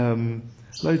 so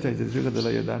so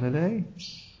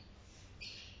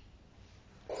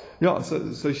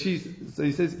he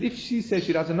says if she says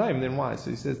she doesn't know him, then why?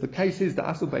 So he says the case is the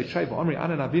asul beitrei ba'amri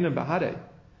anan avinim bahadei.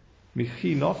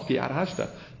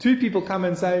 2 people come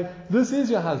and say, this is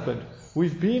your husband.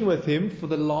 We've been with him for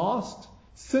the last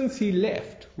Since he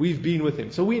left, we've been with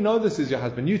him. So we know this is your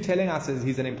husband. You telling us that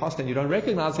he's an imposter and you don't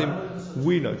recognize him,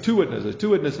 we know. Two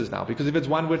witnesses now. Because if it's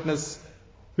one witness,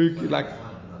 who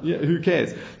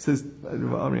cares? It says, it's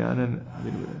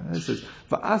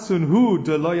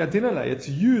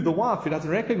you, the wife, who doesn't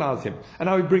recognize him. And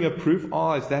now we bring a proof.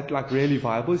 Oh, is that like really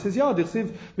viable? He says, yeah,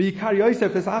 Yosef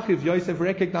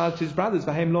recognized his brothers,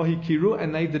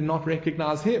 and they did not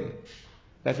recognize him.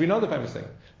 That we know the famous thing.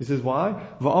 He says, why?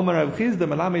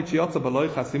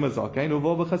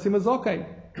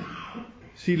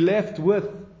 She left with,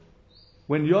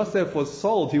 when Yosef was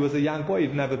sold, he was a young boy, he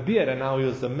didn't have a beard, and now he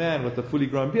was a man with a fully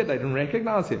grown beard. They didn't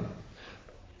recognize him.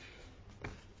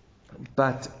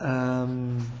 But, well,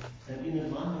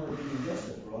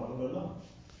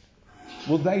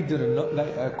 they didn't know.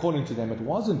 According to them, it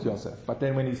wasn't Yosef. But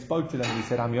then when he spoke to them and he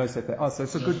said, I'm Yosef, so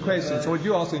it's a good question. So what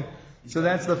you're asking, so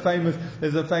that's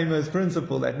there's a famous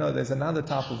principle that no, there's another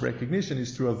type of recognition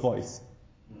is through a voice.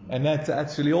 And that's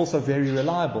actually also very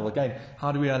reliable. Again,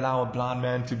 how do we allow a blind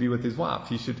man to be with his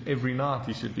wife? Every night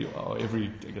he should be,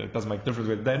 it doesn't make a difference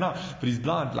whether they're not, but he's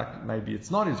blind, like maybe it's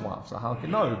not his wife. So how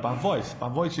can, no, by voice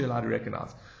you're allowed to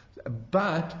recognize.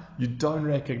 But you don't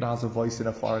recognize a voice in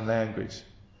a foreign language.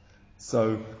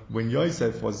 So when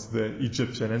Yosef was the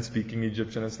Egyptian and speaking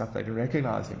Egyptian and stuff, they didn't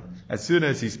recognize him. As soon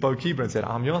as he spoke Hebrew and said,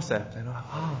 I'm Yosef, they're like,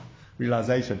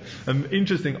 realization.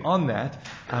 Interesting on that,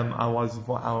 I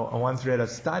once read a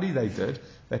study they did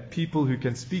that people who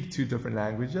can speak two different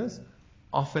languages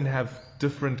often have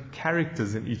different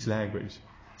characters in each language.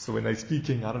 So when they're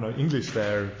speaking, English,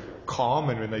 they're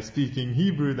calm, and when they're speaking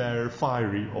Hebrew, they're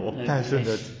fiery or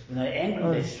passionate.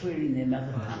 Angry, they swear in their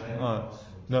mother tongue.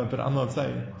 No, but I'm not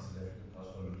saying.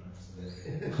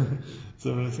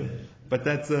 But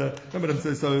that's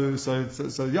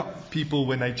people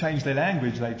when they change their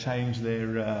language, they change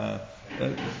their.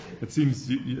 It seems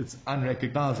it's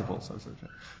unrecognizable.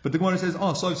 But the Gemara says,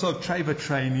 treva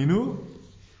treininu.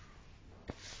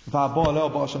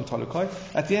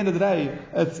 At the end of the day,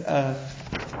 it's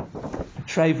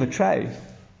treva trey,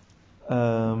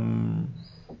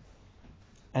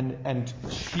 and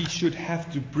he should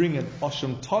have to bring an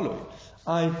osham tolu.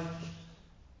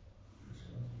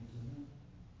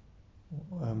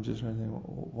 I'm just trying to think,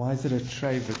 why is it a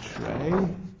treva trey?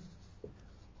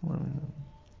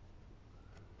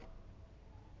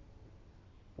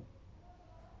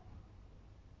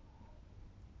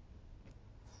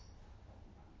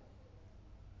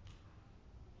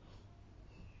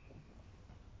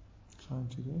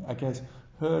 I guess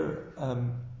her,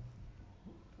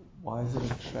 why is it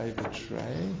a treva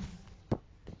tray?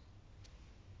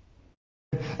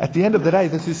 At the end of the day,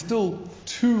 this is still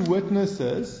two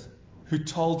witnesses who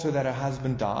told her that her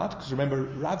husband died. Because remember,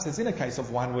 Rav says in a case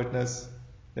of one witness,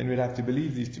 then we'd have to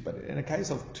believe these two. But in a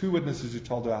case of two witnesses who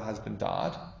told her husband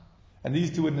died, and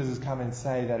these two witnesses come and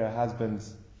say that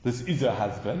this is her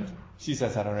husband. She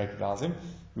says, I don't recognize him.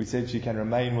 We said she can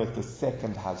remain with the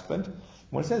second husband.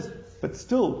 What it says, but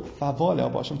still, her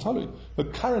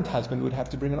current husband would have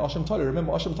to bring an Osham Tolu.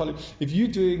 Remember, Osham Tolu, if you're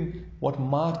doing what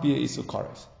might be a Isur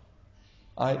Koros,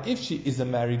 if she is a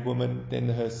married woman, then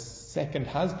her second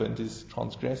husband is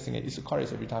transgressing an Isur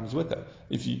Koros every time he's with her.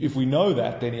 If we know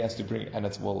that, then he has to bring,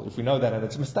 if we know that and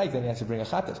it's a mistake, then he has to bring a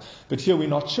Chatas. But here we're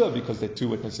not sure because there are two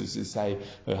witnesses who say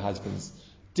her husband's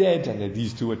dead, and there are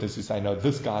these two witnesses who say, no,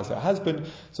 this guy's her husband,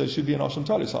 so it should be an Osham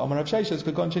Tolu. So Amar Rav Sheshes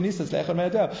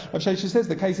says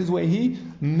the case is where he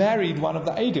married one of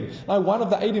the Eidim. Now one of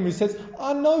the Eidim who says,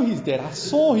 I know he's dead, I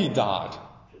saw he died.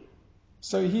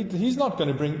 So he's not going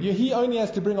to bring, he only has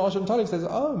to bring Osham Tolu. He says,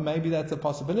 maybe that's a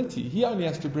possibility. He only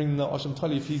has to bring the Osham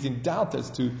Tolu if he's in doubt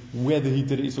as to whether he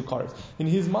did Isur Koros. In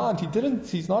his mind,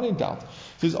 he's not in doubt.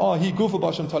 He says, he go for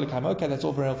Osham Tolu came. Okay, that's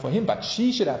all very well for him, but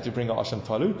she should have to bring a Osham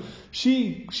Tolu.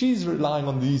 She's relying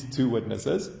on these two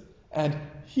witnesses, and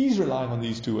he's relying on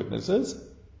these two witnesses.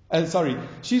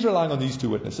 She's relying on these two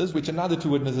witnesses, which another two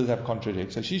witnesses have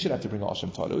contradicted. So she should have to bring a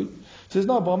Osham Tolu. She says,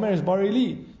 no, Bomer is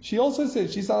Barili. She also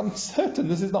says, I'm certain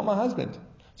this is not my husband.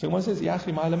 So one says,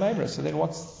 Yachli Ma'ala Memra. So then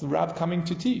what's Rav coming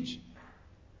to teach?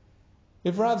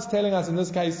 If Rav's telling us in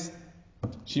this case,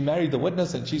 she married the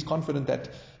witness and she's confident that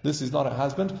this is not her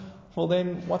husband, well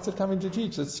then, what's it coming to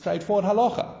teach? It's straightforward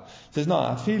halacha. It says, no,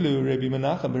 afilu Rabbi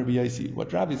Menachem Rabbi Yossi.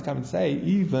 What Rabbi is coming to say,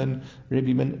 even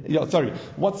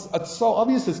it's so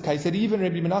obvious this case that even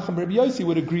Rabbi Menachem Rabbi Yossi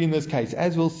would agree in this case.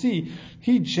 As we'll see,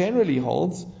 he generally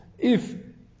holds Rabbi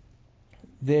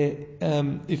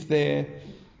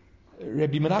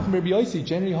Menachem Rabbi Yossi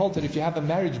generally holds that if you have a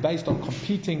marriage based on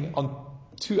competing on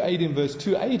two Eidim versus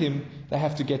two Eidim, they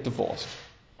have to get divorced.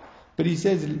 But he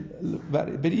says,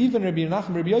 but even Rabbi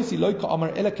Nachman, Rabbi Yossi, lo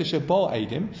ka'amar ela k'shebo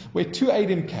eidim, where 2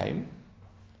 eidim came,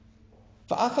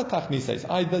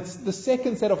 the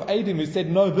second set of eidim who said,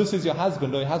 no, this is your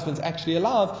husband, or your husband's actually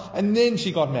alive, and then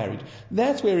she got married.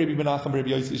 That's where Rabbi Menachem, Rabbi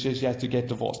Yossi says she has to get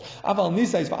divorced. But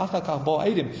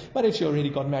if she already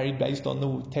got married based on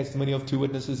the testimony of 2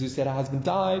 witnesses who said her husband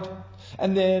died,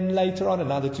 and then later on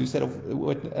another set of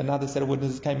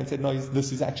witnesses came and said, no,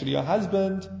 this is actually your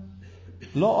husband.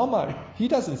 Lo Omar, he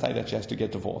doesn't say that she has to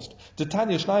get divorced.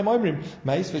 Tanya Shnaim Omrim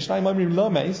Meis, V'Shnaim Omrim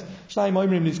Lo Meis, Shnaim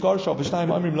Omrim Nisgarsha, V'Shnaim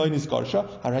Omrim Lo Nisgarsha,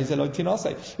 Harayze Lo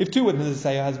Tinase. If 2 witnesses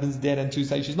say her husband's dead and 2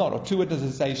 say she's not, or 2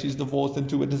 witnesses say she's divorced and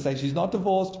 2 witnesses say she's not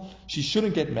divorced, she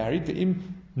shouldn't get married. V'Im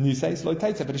Niseis Lo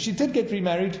Teitze. But if she did get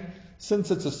remarried,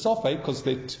 since it's a sofek, because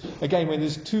again, when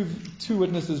there's two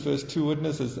witnesses versus 2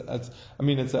 witnesses, it's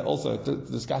also a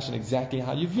discussion exactly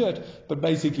how you view it, but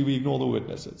basically we ignore the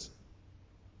witnesses.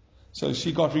 So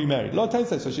she got remarried. Lo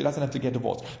Taisa, so she doesn't have to get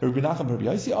divorced. Rabbi Nachman, Rabbi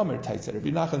Yossi, Omer Taisa. Rabbi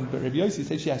Nachman, Rabbi Yossi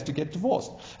says she has to get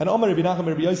divorced. And Omer, Rabbi Nachman,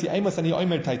 Rabbi Yossi, Amos and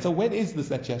Omer Taisa. When is this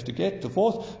that she has to get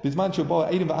divorced? This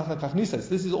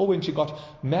is all when she got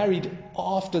married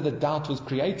after the doubt was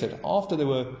created, after there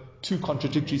were 2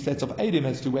 contradictory sets of eidim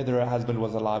as to whether her husband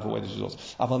was alive or whether she was.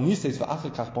 But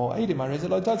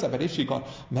if she got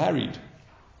married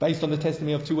based on the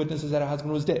testimony of 2 witnesses that her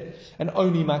husband was dead, and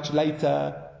only much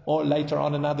later, or later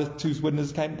on another 2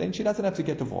 witnesses came, then she doesn't have to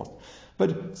get divorced.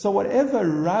 But so whatever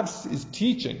Rav is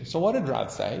teaching, so what did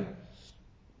Rav say?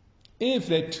 If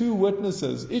there are 2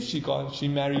 witnesses, if she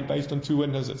married based on 2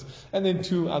 witnesses, and then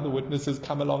 2 other witnesses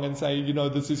come along and say,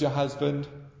 this is your husband,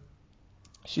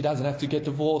 she doesn't have to get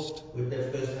divorced. Would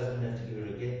that first husband have to give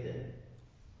her a get then?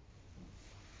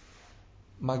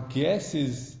 My guess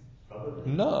is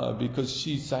probably no, because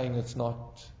she's saying it's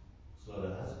not her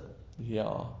husband.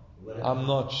 Yeah. I'm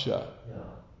not sure. Yeah.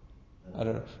 I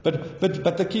don't know.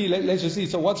 But the key, let's just see.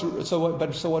 So what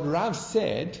Rav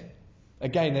said,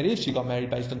 again, that if she got married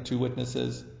based on 2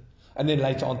 witnesses, and then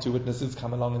later on 2 witnesses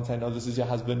come along and say, no, this is your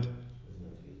husband,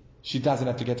 she doesn't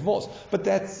have to get divorced. But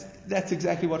that's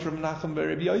exactly what Rabbi Nachman bar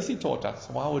Rabbi Yossi taught us.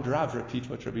 Why would Rav repeat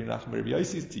what Rabbi Nachman bar Rabbi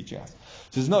Yossi is teaching us?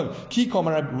 He says, no.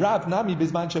 Rav nami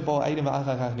bizman shebo eidim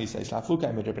v'achachach nisei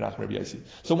slafuka with Rabbi Nachman bar Rabbi Yossi.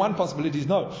 So one possibility is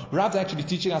no. Rav's actually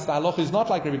teaching us the halacha is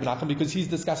not like Rabbi Nachman, because he's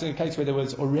discussing a case where there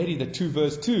was already the 2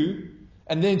 verse 2,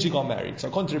 and then she got married. So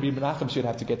according to Rabbi Menachem, she would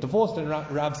have to get divorced, and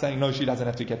Rav saying no, she doesn't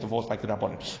have to get divorced like the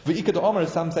Rabbanon. V'ikad Omer,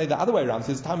 some say the other way around.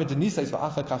 Says Tamid Nisais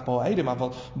v'achakach bo eidim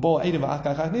aval bo eidim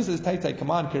v'achakach nisais teitei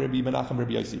command ke Rabbi Menachem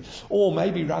Rabbi Yossi. Or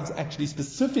maybe Rav's actually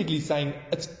specifically saying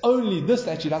it's only this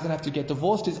that she doesn't have to get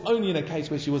divorced is only in a case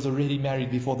where she was already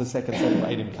married before the second set of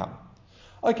eidim come.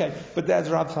 Okay, but that's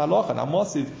Rav's halacha. Now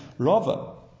Mosiv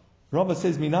Rava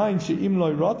says minayin she'im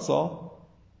lo ratza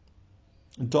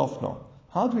dofno.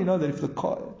 How do we know that if the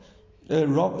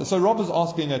so Rob is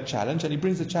asking a challenge, and he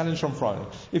brings a challenge from Friday.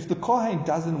 If the Kohen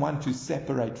doesn't want to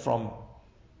separate from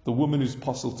the woman who's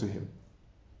possible to him,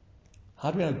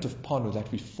 how do we know difpanu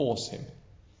that we force him?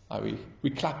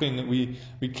 We're clapping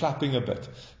a bit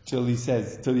till he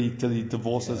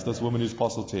divorces this woman who's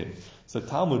possible to him. So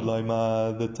Talmud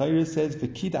Loima, the Torah says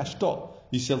v'kidashto,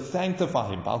 you shall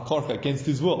sanctify him bal korcha, against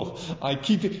his will. I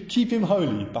keep him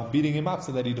holy by beating him up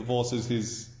so that he divorces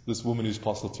this woman who's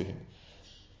possible to him.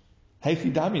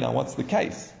 Heichi dami, now what's the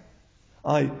case?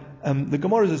 The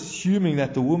Gemara is assuming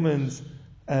that the woman's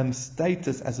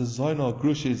status as a zona or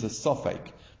grusha is a sofek.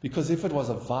 Because if it was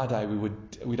a vada,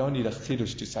 we don't need a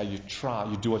chidush to say you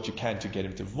do what you can to get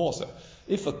him to divorce her.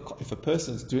 If a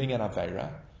person's doing an aveira,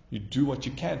 you do what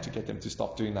you can to get them to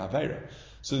stop doing the aveira.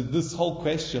 So this whole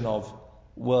question of,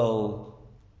 well,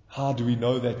 how do we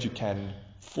know that you can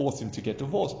force him to get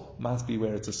divorced, must be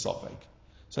where it's a sofek.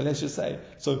 So let's just say,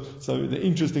 so the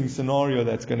interesting scenario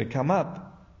that's going to come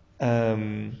up,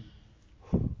 I'll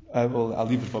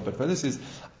leave it for a bit. But this is,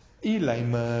 maybe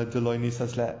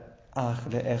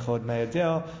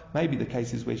the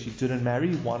case is where she didn't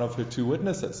marry one of her 2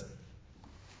 witnesses.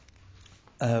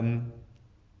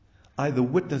 Either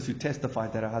witness who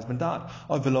testified that her husband died,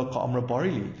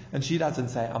 and she doesn't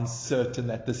say, I'm certain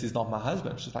that this is not my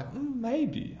husband. She's like,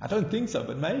 maybe. I don't think so,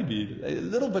 but maybe. A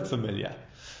little bit familiar.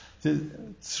 Do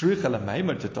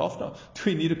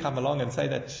we need to come along and say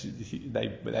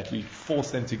that we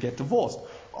force them to get divorced?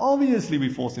 Obviously we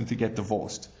force them to get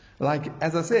divorced. Like,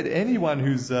 as I said, anyone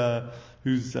who's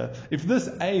if this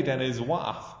aide and his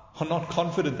wife are not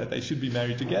confident that they should be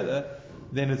married together,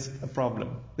 then it's a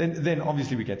problem. Then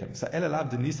obviously we get them. So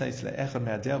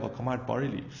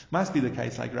must be the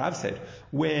case, like Rav said,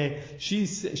 where she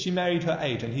married her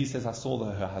aide and he says, I saw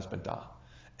her husband die.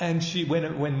 And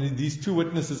when these two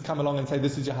witnesses come along and say,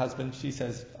 this is your husband, she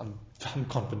says, I'm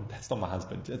confident that's not my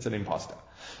husband. It's an imposter.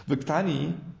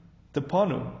 Viktani,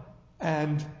 Teponu,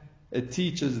 and it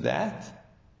teaches that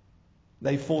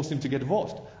they force him to get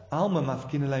divorced. Alma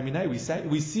mafkin elamine.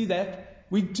 We see that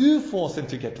we do force him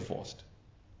to get divorced.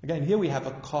 Again, here we have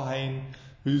a kohen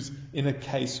who's in a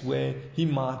case where he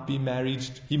might be married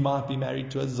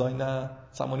to a zona,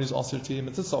 someone who's also to him.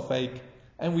 It's a sofek,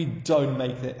 and we don't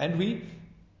make that, and we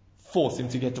force him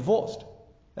to get divorced.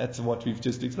 That's what we've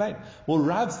just explained. Well,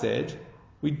 Rav said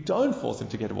we don't force him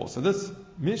to get divorced. So this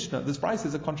Mishnah, this price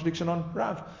is a contradiction on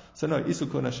Rav. So no, Isu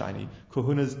Kuna Shiny,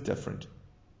 Kahuna is different.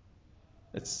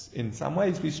 It's in some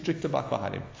ways we strict about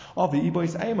Kohanim. Oh, the Ibo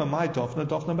is Aima, my Dofna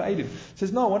Ba'edim.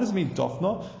 Says, no, what does it mean,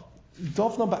 Dofna?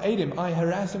 Dofna Ba'edim, I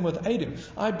harass him with Edim.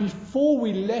 Before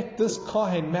we let this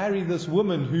Kohen marry this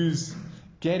woman who's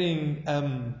getting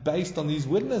based on these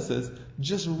witnesses,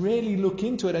 just really look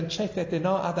into it and check that there are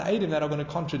no other Edim that are going to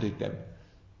contradict them.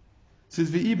 Says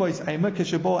or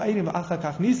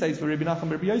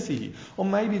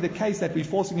maybe the case that we're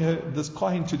forcing this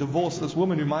kohen to divorce this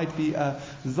woman who might be a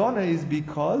zona is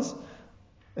because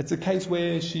it's a case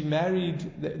where she married.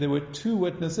 There were two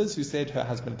witnesses who said her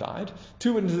husband died.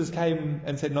 Two witnesses came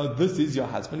and said, "No, this is your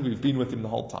husband. We've been with him the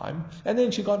whole time." And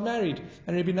then she got married.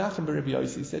 And Rabbi Nachman bar Rabbi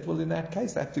Yossi said, "Well, in that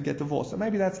case, they have to get divorced." So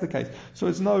maybe that's the case. So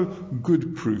it's no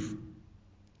good proof.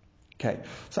 Okay,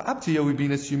 so up to here we've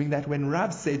been assuming that when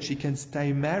Rav said she can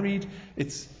stay married,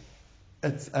 it's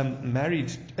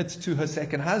to her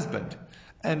second husband,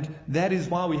 and that is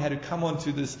why we had to come on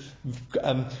to this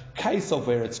case of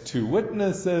where it's two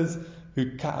witnesses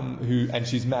and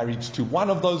she's married to one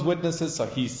of those witnesses, so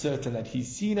he's certain that he's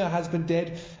seen her husband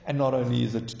dead. And not only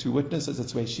is it two witnesses,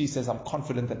 it's where she says, "I'm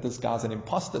confident that this guy's an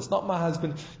imposter. It's not my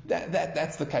husband."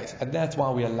 That's the case, and that's why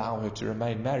we allow her to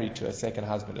remain married to her second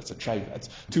husband. It's a trade. It's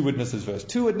two witnesses versus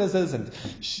two witnesses, and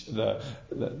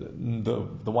the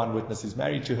one witness is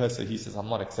married to her, so he says, "I'm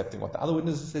not accepting what the other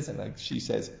witness says," and she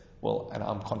says, "Well, and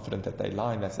I'm confident that they're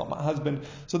lying. That's not my husband."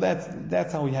 So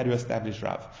that's how we had to establish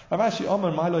Rav. Ravashi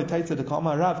Omer my loy teitze de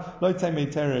kama Rav loy tei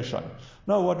meitereshon.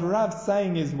 No, what Rav's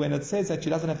saying is when it says that she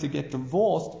doesn't have to get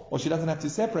divorced or she doesn't have to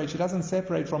separate, she doesn't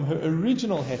separate from her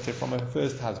original heter, from her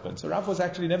first husband. So Rav was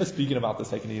actually never speaking about the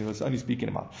second, he was only speaking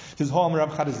about. It says Ha'am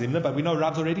Rav Chadazimna, but we know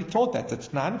Rav's already taught that. That's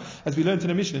Tnan, as we learned in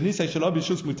the Mishnah. Nisei shelo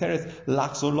b'shus muteres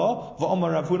lachzolo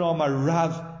v'Omer Rav Huna Omer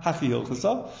Rav hachi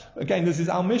hilchasa. Again, this is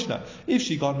our Mishnah. If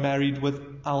she got married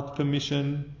without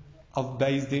permission of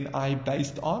Beis Din,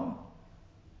 based on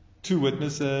two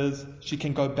witnesses, she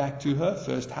can go back to her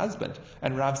first husband.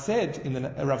 And Rav said,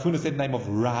 Rav Huna said the name of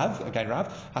Rav, again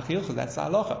Rav, Hachilcha, that's the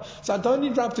halacha. So I don't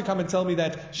need Rav to come and tell me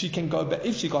that she can go back,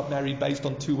 if she got married based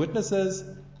on two witnesses,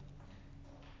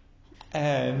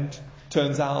 and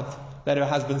turns out that her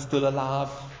husband's still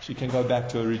alive, she can go back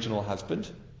to her original husband.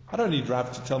 I don't need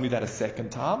Rav to tell me that a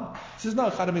second time. He says, no,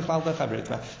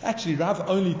 actually Rav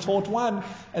only taught one,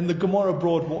 and the Gemara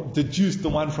deduced the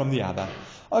one from the other.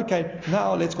 Okay,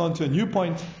 now let's go on to a new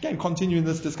point. Again, continuing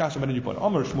this discussion, but a new point.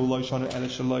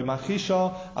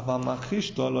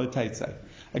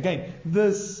 Again,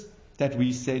 this that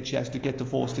we said she has to get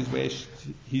divorced is where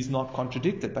he's not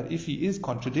contradicted. But if he is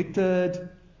contradicted,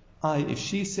 if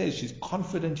she says she's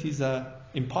confident he's a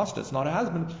imposter, it's not her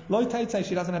husband,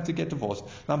 she doesn't have to get divorced.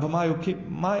 Now,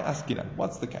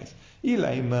 what's the case?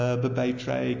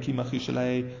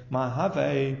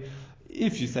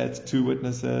 If she said it's two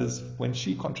witnesses, when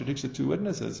she contradicts the two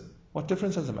witnesses, what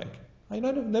difference does it make?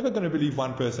 You're never going to believe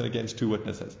one person against two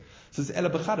witnesses. So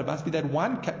it must be that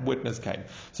one witness came.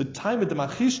 So time with the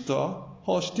machishto,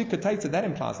 that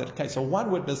implies that, okay, so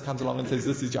one witness comes along and says,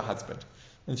 this is your husband.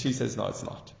 And she says, no, it's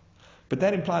not. But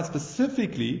that implies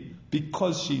specifically,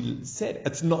 because she said,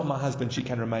 it's not my husband, she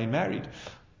can remain married.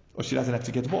 Or she doesn't have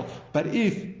to get divorced. But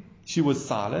if she was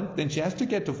silent, then she has to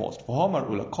get divorced.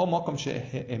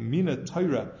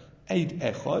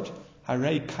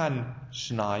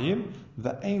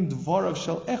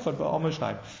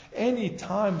 Any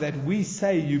time that we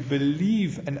say you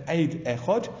believe an eid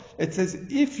echad, it says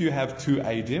if you have two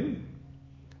eidim,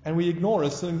 and we ignore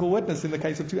a single witness in the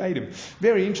case of two eidim.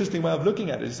 Very interesting way of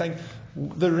looking at it. It's saying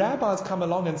the rabbis come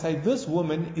along and say this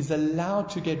woman is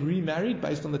allowed to get remarried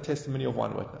based on the testimony of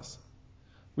one witness,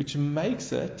 which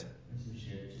makes it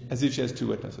as if she has two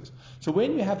witnesses. So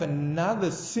when you have another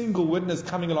single witness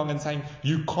coming along and saying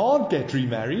you can't get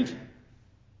remarried,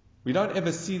 we don't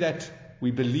ever see that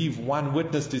we believe one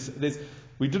witness.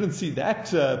 We didn't see that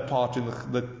part in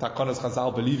the Takanas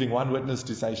Chazal believing one witness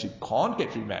to say she can't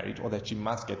get remarried or that she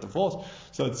must get divorced.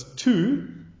 So it's 2,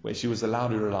 where she was allowed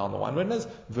to rely on the one witness,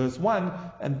 verse 1,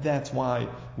 and that's why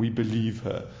we believe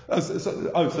her.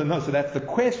 So that's the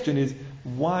question is,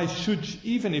 why should she,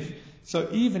 even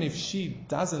if she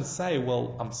doesn't say,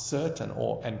 well, I'm certain,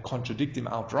 and contradict him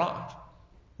outright,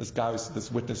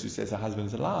 this witness who says her husband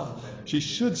is alive, she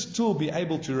should still be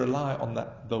able to rely on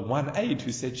the one aide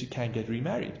who said she can get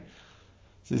remarried.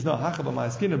 So there's no hachaba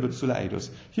ma'askina b'psula eidus.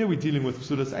 Here we're dealing with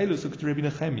psulas eidus to Rabbi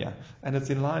Nechemia, and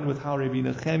it's in line with how Rabbi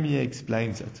Nechemia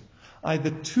explains it. Either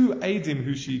 2 eidim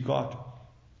who she got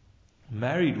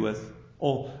married with,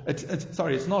 or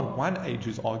it's not one aid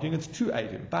who's arguing, it's 2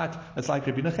 eidim, but it's like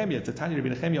Rabbi Nechemia. It's a tiny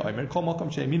Rabbi Nechemia omer kol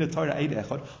makom she'emina Torah eid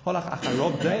echad holach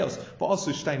acharov deos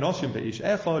va'asu shtei noshim beish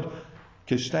echad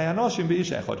kishtei anoshim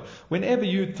beish echad. Whenever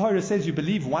Torah says you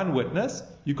believe one witness,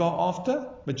 you go after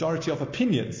majority of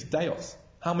opinions, deos.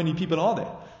 How many people are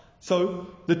there? So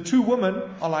the 2 women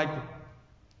are like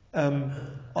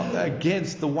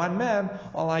against the one man,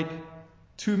 are like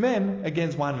 2 men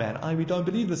against 1 man. We don't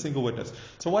believe the single witness.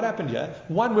 So what happened here?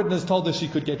 One witness told her she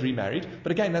could get remarried,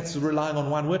 but again, that's relying on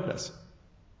one witness.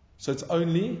 So it's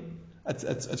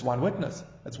one witness.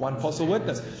 It's one possible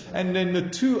witness. And then the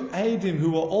 2 Eidim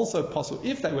who were also possible,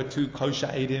 if they were 2 kosher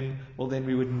Eidim, well then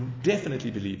we would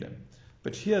definitely believe them.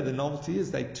 But here the novelty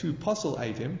is they 2 possible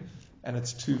Eidim, and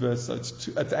it's 2 verse, so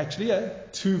it's actually a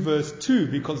 2 verse 2,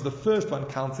 because the first one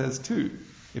counts as 2.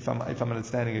 If I'm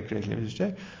understanding it correctly, let me just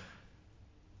check.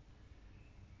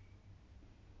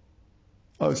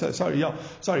 Oh, sorry.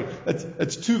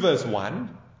 It's 2 verse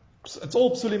 1. It's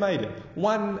all psulim eidim.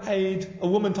 One aid, a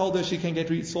woman told her she can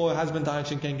saw her husband die and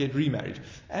she can get remarried.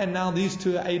 And now these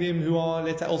 2 aidim who are,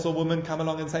 let's say, also women come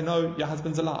along and say, no, your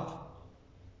husband's alive.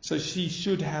 So she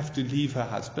should have to leave her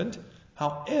husband.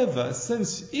 However,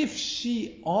 since if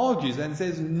she argues and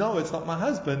says, no, it's not my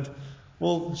husband,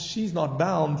 well, she's not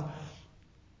bound.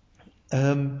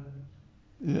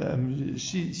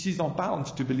 She's not bound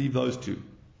to believe those 2.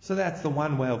 So that's the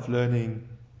one way of learning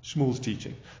Shmuel's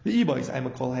teaching. The Iba is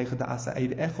Aimakol Heichad Asa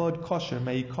Eid Echod Kosher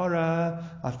Meikara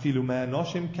Afilu Me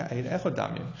Noshim Ka Eid Echod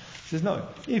Damyan. Says no,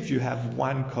 if you have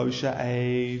 1 kosher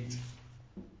aid,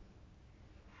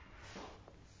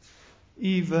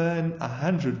 even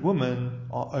 100 women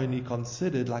are only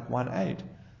considered like 1 aid.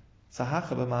 So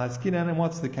and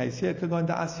what's the case here? A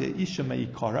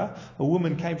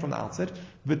woman came from the outset,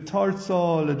 and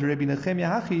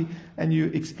you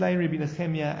explain Rabbi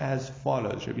Nechemia as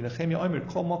follows. Rabbi Nechemia Omer,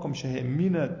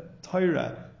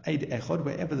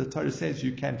 wherever the Torah says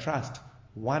you can trust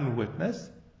 1 witness,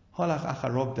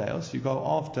 you go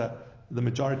after the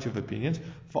majority of opinions.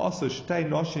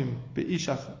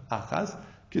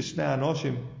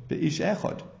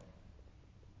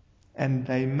 And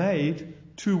they made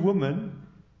 2 women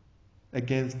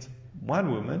against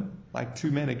 1 woman, like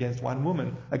 2 men against 1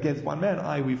 woman, against 1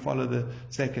 man, we follow the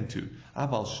second 2.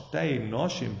 But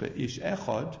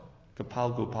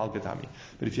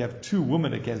if you have 2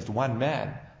 women against 1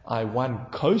 man, 1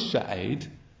 kosher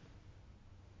aid,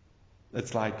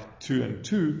 it's like 2 and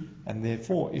 2, and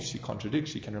therefore if she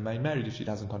contradicts, she can remain married. If she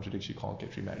doesn't contradict, she can't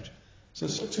get remarried. So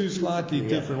it's 2 slightly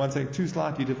different, one saying 2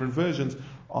 slightly different versions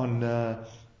on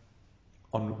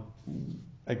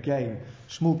again,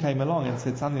 Shmuel came along and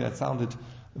said something that sounded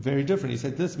very different. He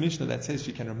said this Mishnah that says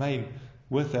she can remain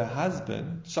with her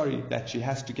husband, that she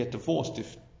has to get divorced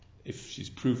if she's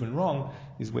proven wrong,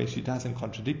 is where she doesn't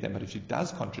contradict them. But if she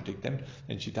does contradict them,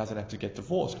 then she doesn't have to get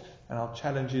divorced. And our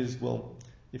challenge is, well,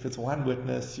 if it's 1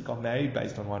 witness, she got married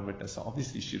based on 1 witness, so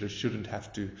obviously she shouldn't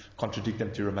have to contradict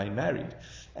them to remain married.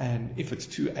 And if it's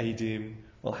 2 Eidim,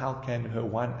 well, how can her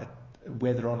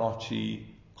whether or not she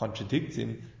contradicts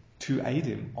him, 2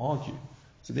 Eidim argue?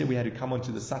 So then we had to come on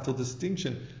to the subtle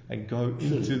distinction and go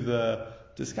into the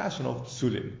discussion of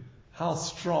Psulim. How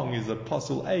strong is a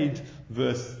Apostle Aid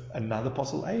versus another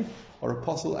Apostle Aid, or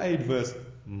Apostle Aid versus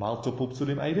multiple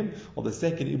Psulim Eidim? Or the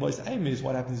second Ibo's aim is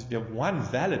what happens if you have 1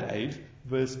 valid Aid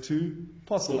versus 2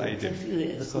 Apostle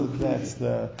Eidim. So that's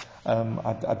the,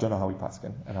 I don't know how we pass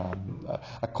it, and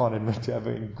I can't admit to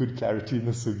having good clarity in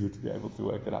the sugya to be able to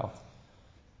work it out.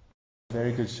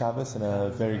 Very good Shabbos and a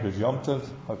very good Yom Tov.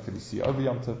 Hopefully see you over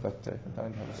Yom Tov, but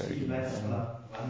don't have a very good